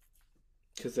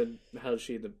 Because then how is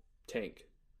she in the tank?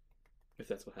 If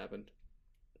that's what happened.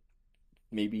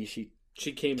 Maybe she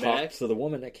came talked back to the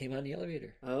woman that came on the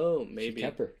elevator. Oh, maybe. She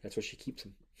kept her. That's where she keeps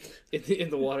him. In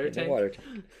the water In tank? the water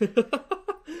tank.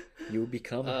 You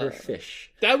become her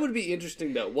fish. That would be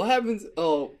interesting, though. What happens?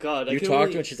 Oh, God. You talk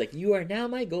to her and she's like, "You are now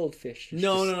my goldfish."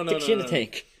 No. Sticks you in the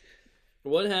tank.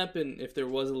 What happened if there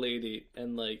was a lady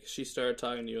and, like, she started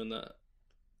talking to you in the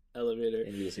elevator?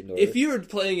 And you just ignore If her. you were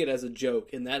playing it as a joke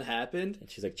and that happened... And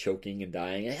she's, like, choking and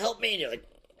dying. "Help me!" And you're like,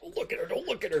 "Don't look at her. Don't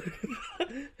look at her."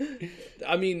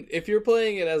 I mean, if you're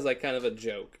playing it as, like, kind of a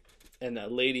joke and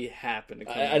that lady happened to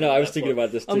come I know. I was thinking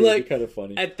about this, too. It'd be kind of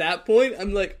funny. At that point,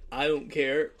 I'm like, I don't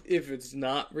care if it's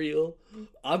not real.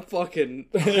 I'm fucking...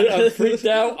 I'm freaked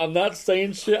out. I'm not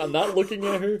saying shit. I'm not looking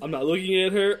at her. I'm not looking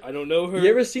at her. I don't know her. You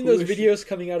ever seen Who those is she? videos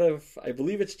coming out of, I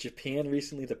believe it's Japan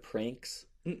recently, the pranks?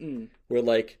 Mm-mm. Where,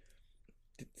 like,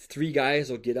 3 guys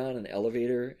will get on an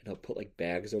elevator and they'll put, like,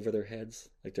 bags over their heads.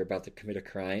 Like they're about to commit a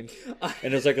crime.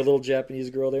 And there's, like, a little Japanese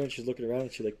girl there and she's looking around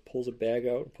and she, like, pulls a bag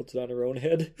out and puts it on her own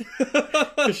head.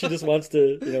 Because she just wants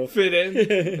to, you know. Fit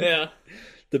in. Yeah.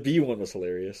 The bee one was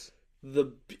hilarious. I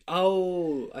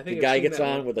think the guy gets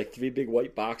on with like 3 big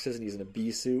white boxes and he's in a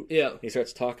bee suit. Yeah. And he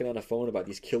starts talking on the phone about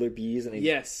these killer bees and he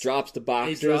Yes. drops the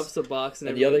boxes. He drops the box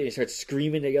and the other he starts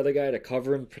screaming at the other guy to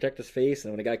cover him, protect his face,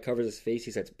 and when the guy covers his face, he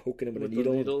starts poking him with a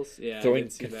needle, needles. Yeah, throwing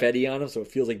confetti on him so it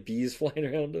feels like bees flying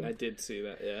around him. I did see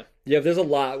that. Yeah. Yeah, there's a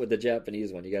lot with the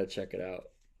Japanese one. You got to check it out.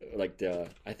 Like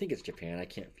I think it's Japan. I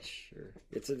can't be sure.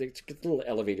 It's a little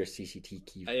elevator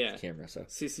CCTV camera. So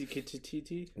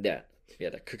CCTV. yeah,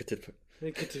 the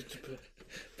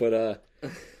But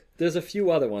there's a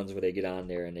few other ones where they get on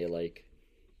there and they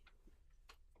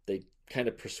kind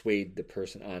of persuade the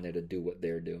person on there to do what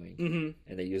they're doing,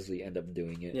 and they usually end up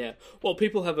doing it. Yeah. Well,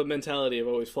 people have a mentality of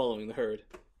always following the herd,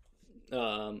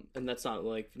 and that's not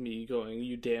like me going,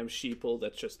 "You damn sheeple."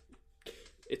 That's just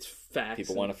it's facts.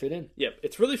 People want to fit in. Yep.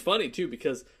 It's really funny too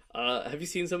because have you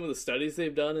seen some of the studies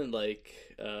they've done in like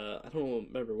I don't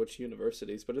remember which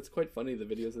universities, but it's quite funny the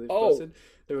videos that they've posted.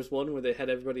 There was one where they had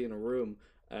everybody in a room,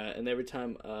 and every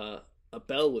time a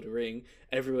bell would ring,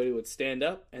 everybody would stand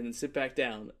up and then sit back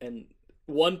down, and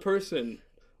one person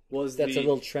was That's a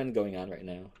little trend going on right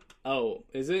now. Oh,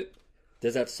 is it?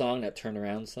 There's that song, that Turn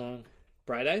Around song.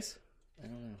 Bright Eyes? I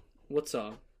don't know. What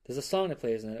song? There's a song that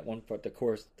plays in that one part, the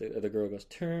chorus, the girl goes,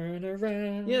 "Turn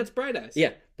around." Yeah, it's Bright Eyes.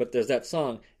 Yeah, but there's that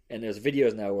song, and there's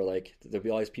videos now where, like, there'll be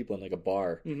all these people in, like, a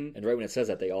bar, and right when it says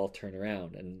that, they all turn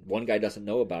around, and one guy doesn't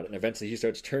know about it, and eventually he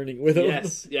starts turning with him.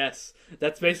 Yes.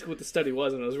 That's basically what the study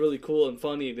was, and it was really cool and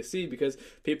funny to see, because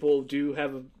people do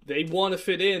they want to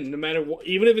fit in, no matter what,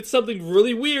 even if it's something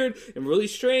really weird and really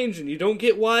strange, and you don't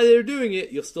get why they're doing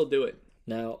it, you'll still do it.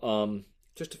 Now,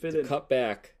 just to fit in. Cut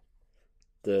back,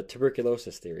 the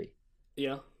tuberculosis theory.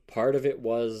 Yeah. Part of it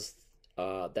was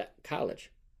that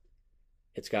college.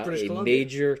 It's got British a Columbia.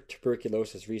 major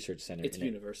tuberculosis research center. It's in a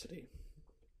university,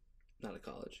 not a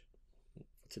college.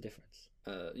 What's the difference?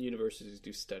 Universities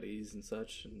do studies and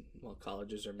such, and while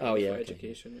colleges are more for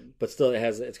education. And but still,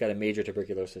 it's got a major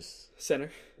tuberculosis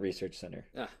center research center.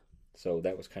 Ah, so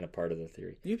that was kind of part of the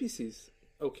theory. UBC's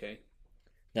okay.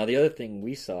 Now the other thing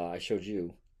we saw, I showed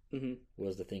you,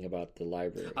 was the thing about the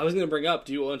library. I was going to bring up.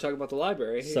 Do you want to talk about the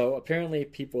library? So apparently,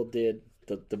 people did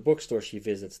the bookstore she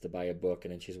visits to buy a book,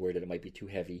 and then she's worried that it might be too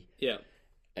heavy. Yeah.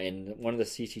 And one of the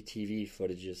CCTV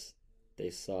footages,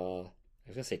 they saw. I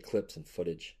was going to say clips and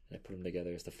footage, and I put them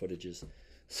together as the footages.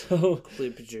 So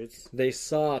Clipages. they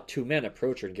saw two men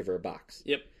approach her and give her a box.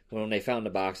 Yep. When they found the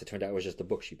box, it turned out it was just the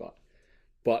book she bought.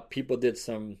 But people did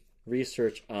some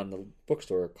research on the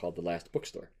bookstore called The Last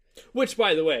Bookstore. Which,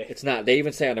 by the way, It's not. They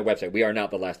even say on their website, "We are not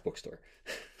the last bookstore."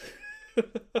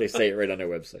 They say it right on their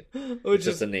website. It's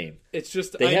just a name. It's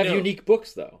just They have know. unique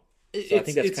books, though. So I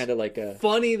think that's kind of like a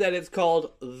funny that it's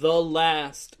called The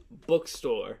Last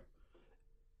Bookstore.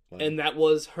 Wow. And that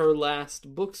was her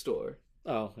last bookstore.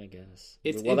 Oh, I guess.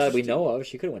 It's well, that we interesting. know of.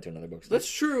 She could have went to another bookstore.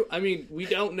 That's true. I mean, we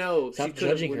don't know. Stop She could've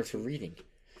judging her went for to- reading.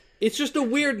 It's just a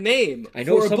weird name. I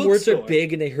know for a some words are bookstore.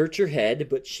 big and they hurt your head,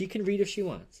 but she can read if she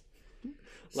wants.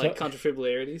 Like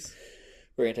contrafibularities.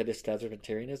 Or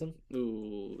anti-discriminatarianism.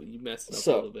 Ooh, you messed up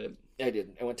So- a little bit. I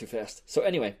didn't. I went too fast. So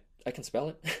anyway, I can spell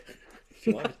it if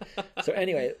you want. So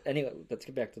anyway, let's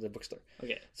get back to the bookstore.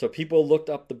 Okay. So people looked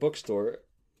up the bookstore,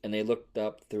 and they looked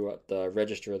up through the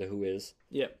register of the Who Is,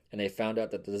 Yep. and they found out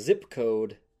that the zip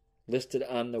code listed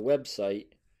on the website,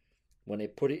 when they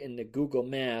put it in the Google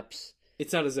Maps,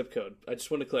 It's not a zip code. I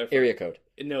just want to clarify. area code,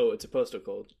 No, it's a postal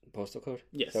code. postal code.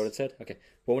 Yes. Is that what it said? Okay.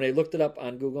 Well, when they looked it up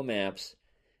on Google Maps,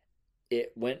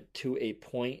 it went to a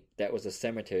point that was a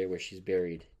cemetery where she's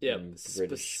buried. Yeah, in British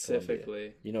Columbia.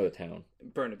 specifically You know the town.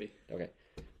 Burnaby. Okay.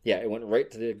 Yeah, it went right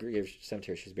to the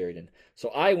cemetery she's buried in. So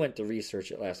I went to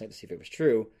research it last night to see if it was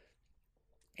true.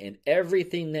 And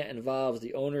everything that involves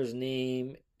the owner's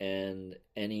name and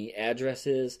any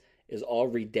addresses is all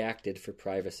redacted for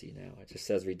privacy now. It just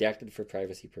says redacted for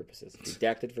privacy purposes.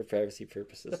 Redacted for privacy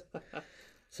purposes.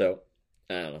 So,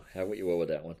 I don't know. Have what you will with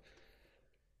that one.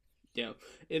 Yeah,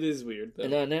 it is weird though.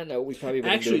 And on that note, we probably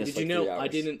been Actually, doing this did you like 3 know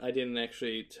hours. I didn't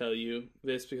actually tell you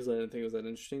this because I didn't think it was that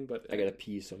interesting, but I gotta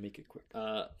pee, so make it quick.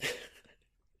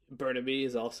 Burnaby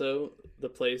is also the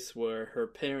place where her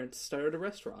parents started a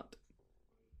restaurant.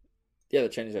 Yeah, the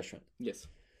Chinese restaurant. Yes.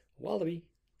 Wallaby.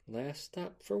 Last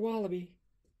stop for Wallaby.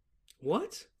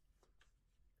 What?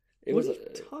 It What was. are you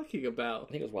talking about? I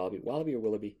think it was Wallaby. Wallaby or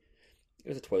Willoughby. It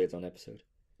was a Twilight Zone episode.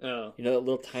 Oh. You know that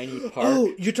little tiny park?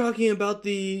 Oh, you're talking about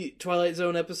the Twilight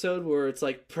Zone episode where it's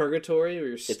like purgatory, where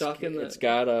you're stuck in the. It's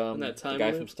got that time the guy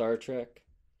loop? from Star Trek.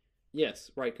 Yes,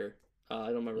 Riker. I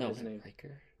don't remember No, his it's not name.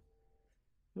 Riker.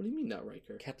 What do you mean, not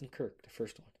Riker? Captain Kirk, the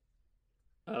first one.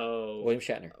 Oh, William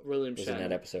Shatner William was in that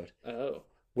Shatner. episode. Oh,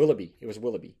 Willoughby. It was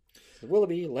Willoughby.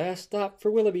 Willoughby, last stop for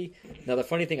Willoughby. Now the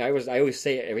funny thing, I always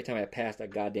say it every time I pass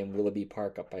that goddamn Willoughby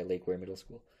Park up by Lake Ware Middle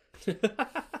School.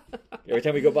 Every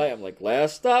time we go by, I'm like,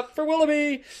 last stop for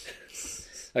Willoughby.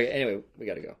 Okay, anyway, we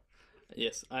gotta go.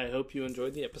 Yes, I hope you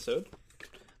enjoyed the episode.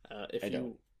 If I you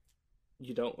don't.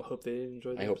 you don't hope they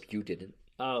enjoyed. I hope you didn't.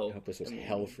 Oh, I hope this was I mean,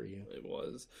 hell for you. It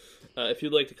was. If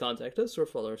you'd like to contact us or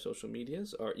follow our social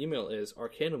medias, our email is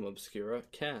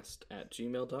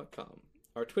arcanumobscuracast@gmail.com.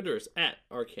 Our Twitter is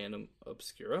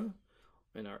 @arcanumobscura.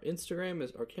 And our Instagram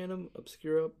is Arcanum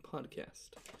Obscura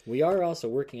Podcast. We are also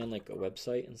working on like a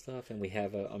website and stuff, and we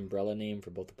have an umbrella name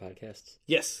for both the podcasts.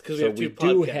 Yes, because so we have 2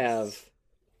 do podcasts. have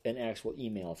an actual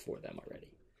email for them already.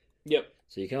 Yep.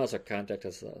 So you can also contact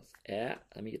us at,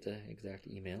 let me get the exact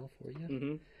email for you.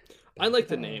 Mm-hmm. I like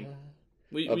the name.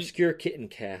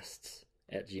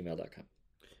 obscurekittencasts@gmail.com.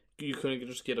 You couldn't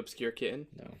just get Obscure Kitten?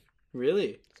 No.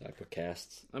 Really? So I put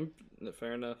casts.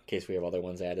 Fair enough. In case we have other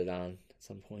ones added on at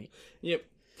some point. Yep.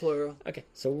 Plural. Okay,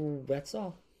 so that's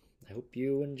all. I hope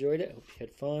you enjoyed it. I hope you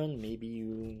had fun. Maybe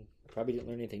you probably didn't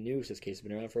learn anything new because this case has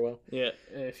been around for a while. Yeah,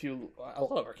 a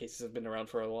lot of our cases have been around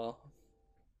for a while.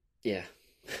 Yeah.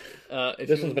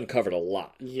 This one's been covered a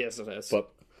lot. Yes, it has.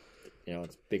 But,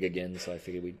 it's big again, so I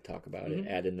figured we'd talk about it,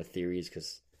 add in the theories,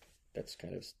 because that's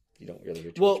kind of, you don't really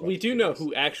hear too much about we do the know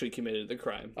theories. who actually committed the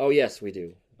crime. Oh, yes, we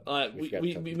do.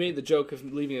 We made the joke of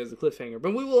leaving it as a cliffhanger,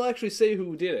 but we will actually say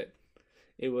who did it.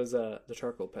 It was the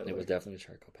charcoal peddler. It was definitely the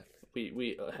charcoal peddler.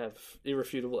 We have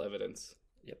irrefutable evidence.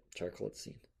 Yep, charcoal at the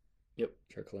scene. Yep.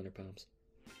 Charcoal in her palms.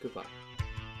 Goodbye.